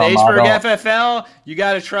said, in the Ageburg FFL, you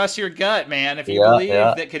got to trust your gut, man. If you believe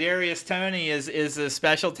that Kadarius Toney is a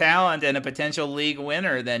special talent and a potential league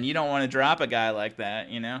winner, then you don't want to drop a guy like that,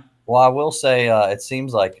 you know? Well, I will say it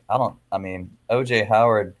seems like O.J.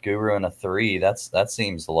 Howard, Guru in a 3, that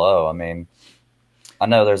seems low. I mean, I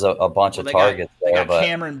know there's a bunch of targets there, but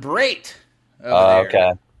Cameron Brate over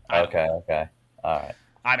there. Okay. All right.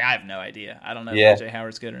 I have no idea. I don't know if O.J.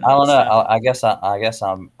 Howard's good or not. I don't know. I guess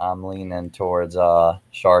I'm leaning towards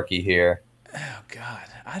Sharky here. Oh God,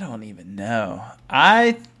 I don't even know.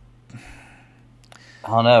 I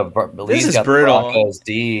don't know. This is brutal. Broncos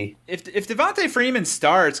D. If Devontae Freeman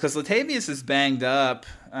starts, because Latavius is banged up,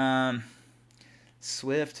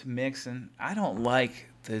 Swift, Mixon, I don't like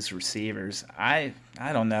those receivers. I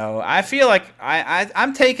don't know. I feel like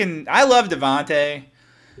I'm taking. I love Devontae.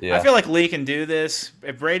 Yeah. I feel like Lee can do this.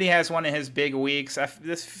 If Brady has one of his big weeks,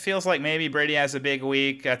 this feels like maybe Brady has a big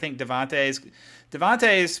week. I think Devontae's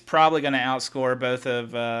probably going to outscore both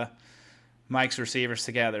of Mike's receivers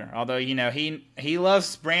together. Although he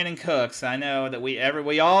loves Brandon Cooks. I know that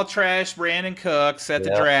we all trash Brandon Cooks at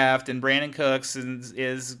the draft, and Brandon Cooks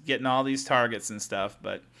is getting all these targets and stuff.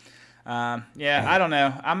 But I don't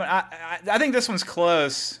know. I think this one's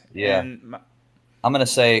close. Yeah, I'm gonna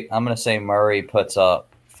say Murray puts up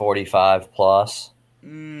 45 plus,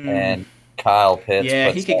 and Kyle Pitts. Yeah,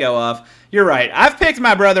 he could go off. You're right. I've picked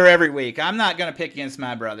my brother every week. I'm not going to pick against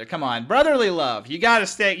my brother. Come on, brotherly love. You got to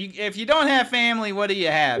stay. If you don't have family, what do you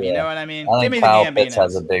have? You know what I mean? Give me Kyle the Gambinos. Pitts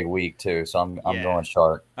has a big week too, so I'm going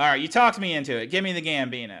Shark. All right, you talked me into it. Give me the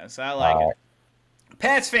Gambinos. I like it.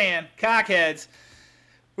 Pats fan, Cockheads.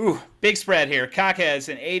 Ooh, big spread here. Cockheads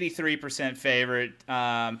an 83% favorite.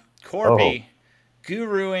 Corpy.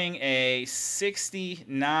 Guruing a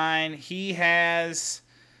 69. He has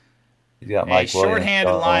a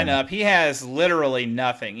shorthanded lineup. He has literally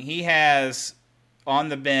nothing. He has on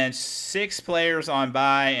the bench 6 players on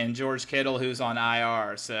bye and George Kittle, who's on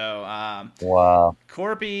IR. So, wow.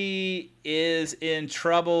 Corpy is in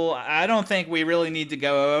trouble. I don't think we really need to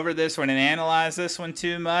go over this one and analyze this one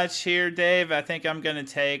too much here, Dave. I think I'm going to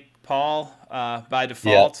take Paul by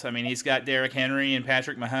default. I mean, he's got Derrick Henry and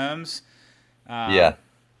Patrick Mahomes.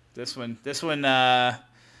 This one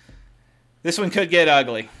could get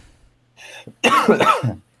ugly.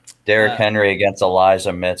 Derrick Henry against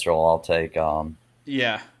Elijah Mitchell. I'll take. I'll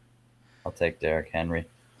take Derrick Henry.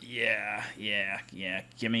 Yeah.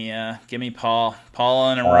 Give me Paul.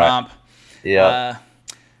 Paul in a romp. Yeah.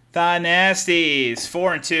 Thigh Nasties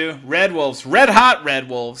 4-2. Red Wolves, red hot Red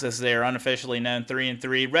Wolves, as they are unofficially known,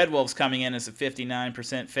 3-3. Red Wolves coming in as a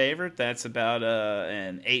 59% favorite. That's about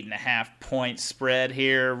an 8.5 point spread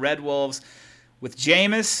here. Red Wolves with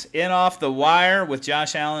Jameis in off the wire with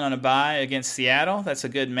Josh Allen on a bye against Seattle. That's a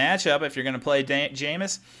good matchup if you're going to play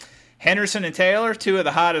Jameis. Henderson and Taylor, two of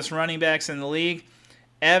the hottest running backs in the league.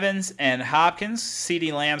 Evans and Hopkins.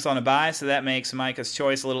 CeeDee Lamb's on a bye, so that makes Micah's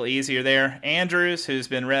choice a little easier there. Andrews, who's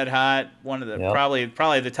been red hot, one of the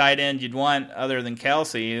probably the tight end you'd want other than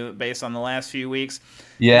Kelsey based on the last few weeks.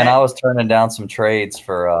 Yeah, and I was turning down some trades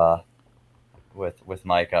for with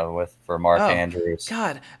Micah for Mark Andrews.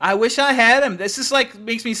 God, I wish I had him. This is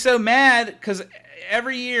makes me so mad because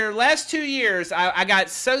every year, last 2 years, I got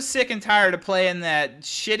so sick and tired of playing that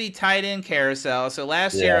shitty tight end carousel. So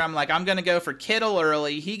last year, I'm like, I'm going to go for Kittle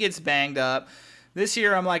early. He gets banged up. This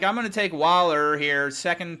year, I'm like, I'm going to take Waller here,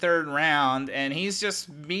 second, third round, and he's just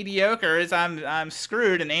mediocre. I'm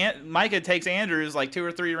screwed. And Micah takes Andrews 2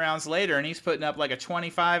 or 3 rounds later, and he's putting up a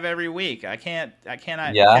 25 every week. I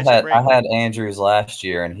cannot. Yeah, I had Andrews last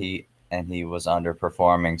year, and he was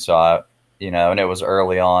underperforming. So and it was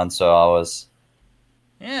early on, so I was.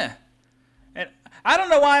 Yeah. And I don't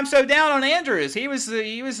know why I'm so down on Andrews. He was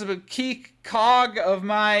a key cog of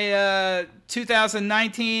my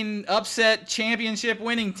 2019 upset championship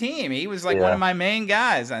winning team. He was one of my main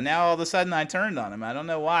guys, and now all of a sudden I turned on him. I don't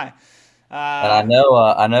know why. And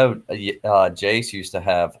I know Jace used to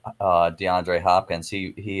have DeAndre Hopkins.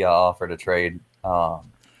 He offered a trade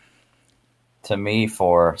to me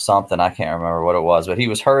for something. I can't remember what it was, but he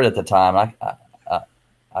was hurt at the time.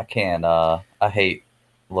 I can't. I hate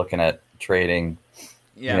looking at trading.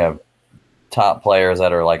 Top players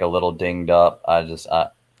that are a little dinged up.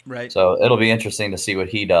 Right. So it'll be interesting to see what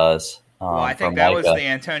he does. Well, I think that was the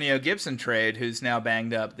Antonio Gibson trade, who's now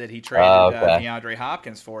banged up, that he traded DeAndre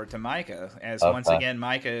Hopkins for to Micah. Once again,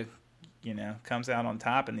 Micah, comes out on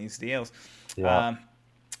top in these deals. Yeah.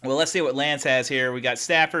 Well, let's see what Lance has here. We got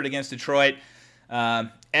Stafford against Detroit.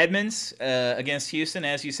 Edmonds against Houston.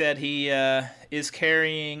 As you said, he is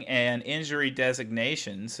carrying an injury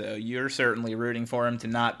designation, so you're certainly rooting for him to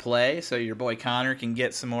not play so your boy Connor can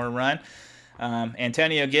get some more run.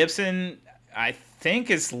 Antonio Gibson, I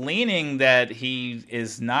think, is leaning that he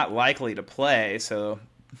is not likely to play, so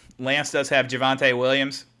Lance does have Javonte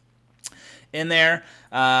Williams in there,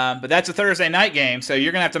 but that's a Thursday night game, so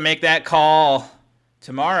you're going to have to make that call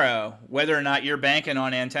tomorrow, whether or not you're banking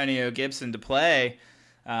on Antonio Gibson to play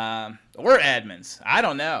or Edmonds. I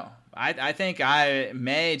don't know. I think I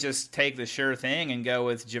may just take the sure thing and go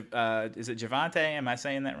with, is it Javonte? Am I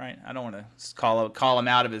saying that right? I don't want to call him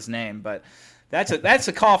out of his name, but that's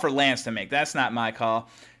a call for Lance to make. That's not my call.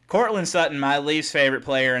 Cortland Sutton, my least favorite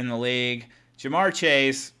player in the league. Jamar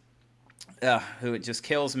Chase, who it just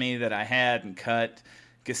kills me that I had and cut.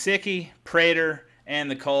 Gesicki, Prater, and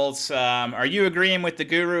the Colts. Are you agreeing with the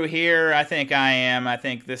guru here? I think I am. I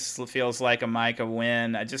think this feels like a Micah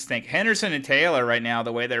win. I just think Henderson and Taylor right now,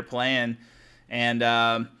 the way they're playing, and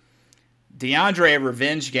DeAndre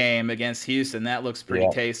revenge game against Houston, that looks pretty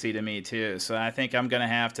tasty to me too. So I think I'm going to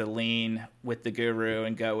have to lean with the guru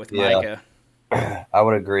and go with Micah. I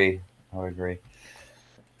would agree.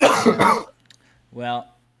 Well,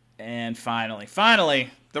 and finally,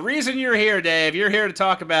 the reason you're here, Dave, you're here to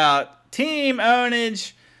talk about team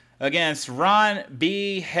ownage against Ron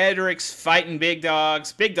B. Hedrick's Fighting Big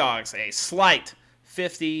Dogs. Big Dogs, a slight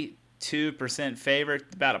 52% favorite,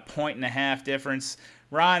 about 1.5 difference.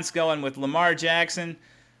 Ron's going with Lamar Jackson,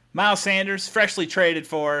 Miles Sanders, freshly traded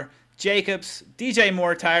for, Jacobs, DJ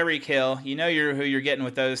Moore, Tyreek Hill. You know who you're getting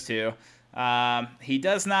with those two. He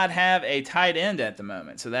does not have a tight end at the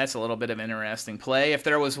moment, so that's a little bit of interesting play. If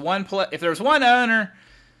there was one owner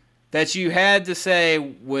that you had to say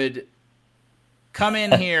would come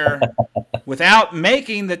in here without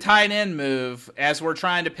making the tight end move as we're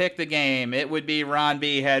trying to pick the game, it would be Ron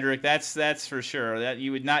B. Hedrick. That's for sure. That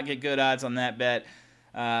you would not get good odds on that bet.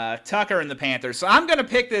 Tucker and the Panthers. So I'm going to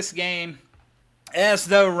pick this game as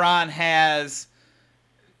though Ron has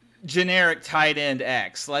generic tight end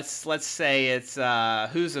X. Let's say it's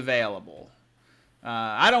who's available.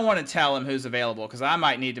 I don't want to tell him who's available because I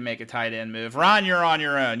might need to make a tight end move. Ron, you're on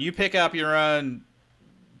your own. You pick up your own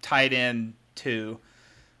tight end too.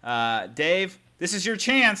 Dave, this is your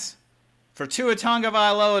chance for Tua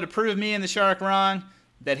Tagovailoa to prove me and the Shark wrong,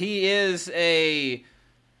 that he is a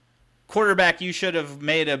quarterback you should have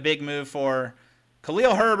made a big move for.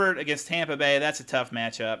 Khalil Herbert against Tampa Bay, that's a tough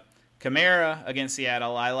matchup. Kamara against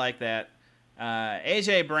Seattle, I like that.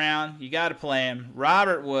 A.J. Brown, you got to play him.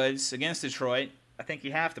 Robert Woods against Detroit, I think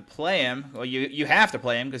you have to play him. Well, you have to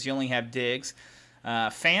play him because you only have Diggs.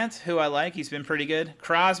 Fant, who I like, he's been pretty good.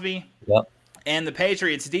 Crosby. Yep. And the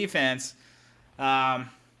Patriots defense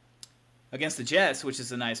against the Jets, which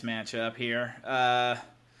is a nice matchup here.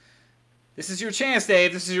 This is your chance,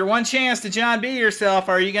 Dave. This is your one chance to John B. yourself.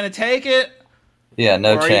 Are you going to take it? Yeah,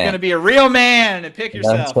 no or chance. Are you going to be a real man and pick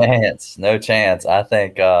yourself? No chance. I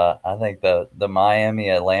think the Miami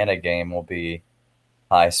Atlanta game will be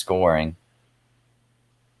high scoring.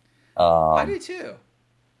 I do too.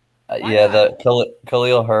 The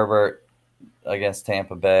Khalil Herbert against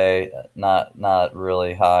Tampa Bay, not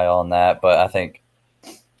really high on that, but I think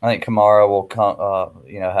Kamara will come,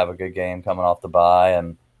 have a good game coming off the bye,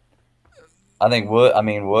 and I think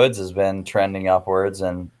Woods has been trending upwards,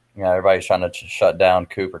 and everybody's trying to shut down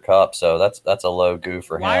Cooper Kupp, so that's a low go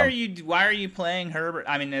for him. Why are you playing Herbert?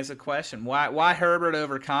 I mean, as a question, why Herbert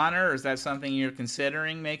over Connor? Or is that something you're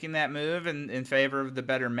considering making that move in favor of the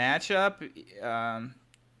better matchup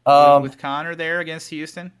with Connor there against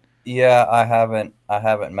Houston? Yeah, I haven't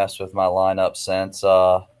messed with my lineup since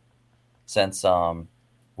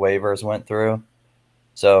waivers went through.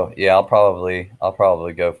 So yeah, I'll probably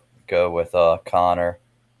go with Connor.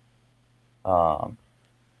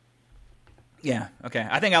 Yeah, okay.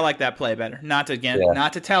 I think I like that play better. Not to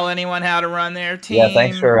tell anyone how to run their team. Yeah,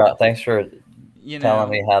 thanks for telling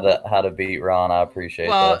me how to beat Ron. I appreciate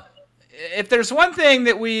that. Well, if there's one thing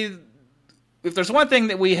that we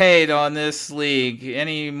hate on this league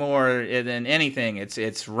any more than anything,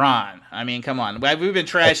 it's Ron. I mean, come on. We've been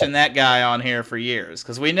trashing that guy on here for years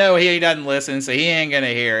because we know he doesn't listen, so he ain't going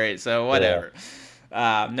to hear it, so whatever.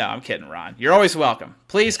 Yeah. No, I'm kidding, Ron. You're always welcome.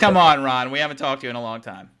 Please come on, Ron. We haven't talked to you in a long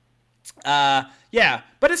time. Yeah,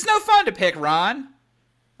 but it's no fun to pick Ron.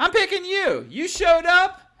 I'm picking you. You showed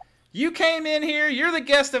up. You came in here. You're the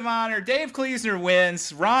guest of honor. Dave Kleesner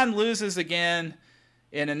wins. Ron loses again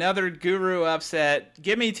in another guru upset.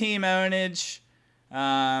 Give me team ownage.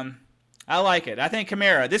 I like it. I think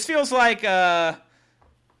Kamara. This feels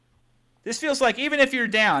like even if you're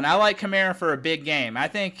down, I like Kamara for a big game. I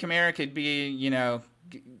think Kamara could be,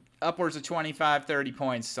 upwards of 25, 30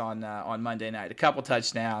 points on Monday night. A couple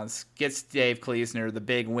touchdowns, gets Dave Kleesner the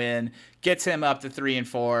big win, gets him up to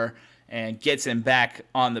 3-4, and gets him back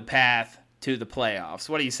on the path to the playoffs.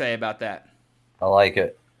 What do you say about that? I like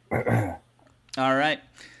it. All right,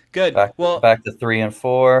 good. Back to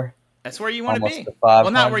 3-4. That's where you want to be.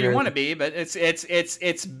 Well, not where you want to be, but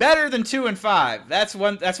it's better than 2-5. That's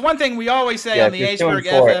one thing we always say on the H-Berg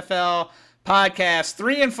FFL podcast.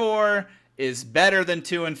 3-4 is better than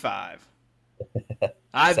 2-5.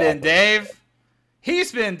 I've been Dave.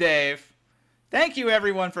 He's been Dave. Thank you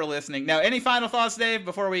everyone for listening. Now, any final thoughts, Dave,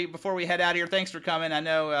 before we head out of here? Thanks for coming. I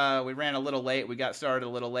know we ran a little late. We got started a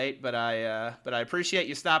little late, but I appreciate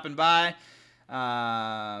you stopping by. Good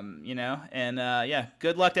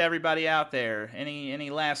luck to everybody out there. Any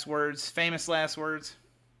last words? Famous last words?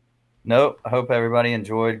 Nope. I hope everybody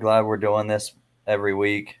enjoyed. Glad we're doing this every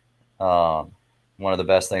week. One of the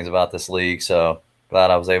best things about this league. So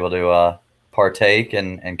glad I was able to partake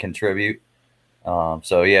and contribute.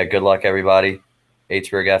 Good luck everybody.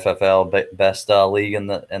 H-Berg FFL, best league in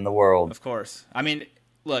the world. Of course. I mean,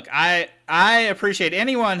 look, I appreciate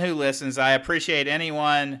anyone who listens. I appreciate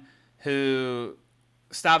anyone who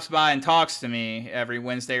stops by and talks to me every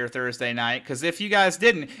Wednesday or Thursday night. Because if you guys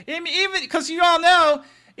didn't, even because you all know,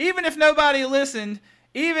 even if nobody listened,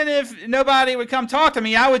 even if nobody would come talk to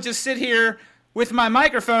me, I would just sit here with my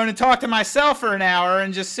microphone and talk to myself for an hour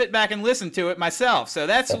and just sit back and listen to it myself. So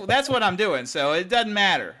that's what I'm doing. So it doesn't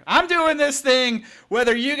matter. I'm doing this thing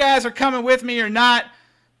whether you guys are coming with me or not.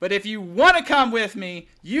 But if you want to come with me,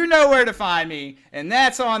 you know where to find me. And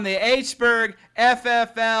that's on the H-Berg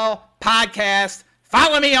FFL podcast.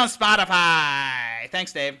 Follow me on Spotify.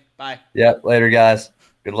 Thanks, Dave. Bye. Yep. Later, guys.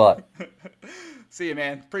 Good luck. See you,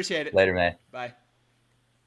 man. Appreciate it. Later, man. Bye.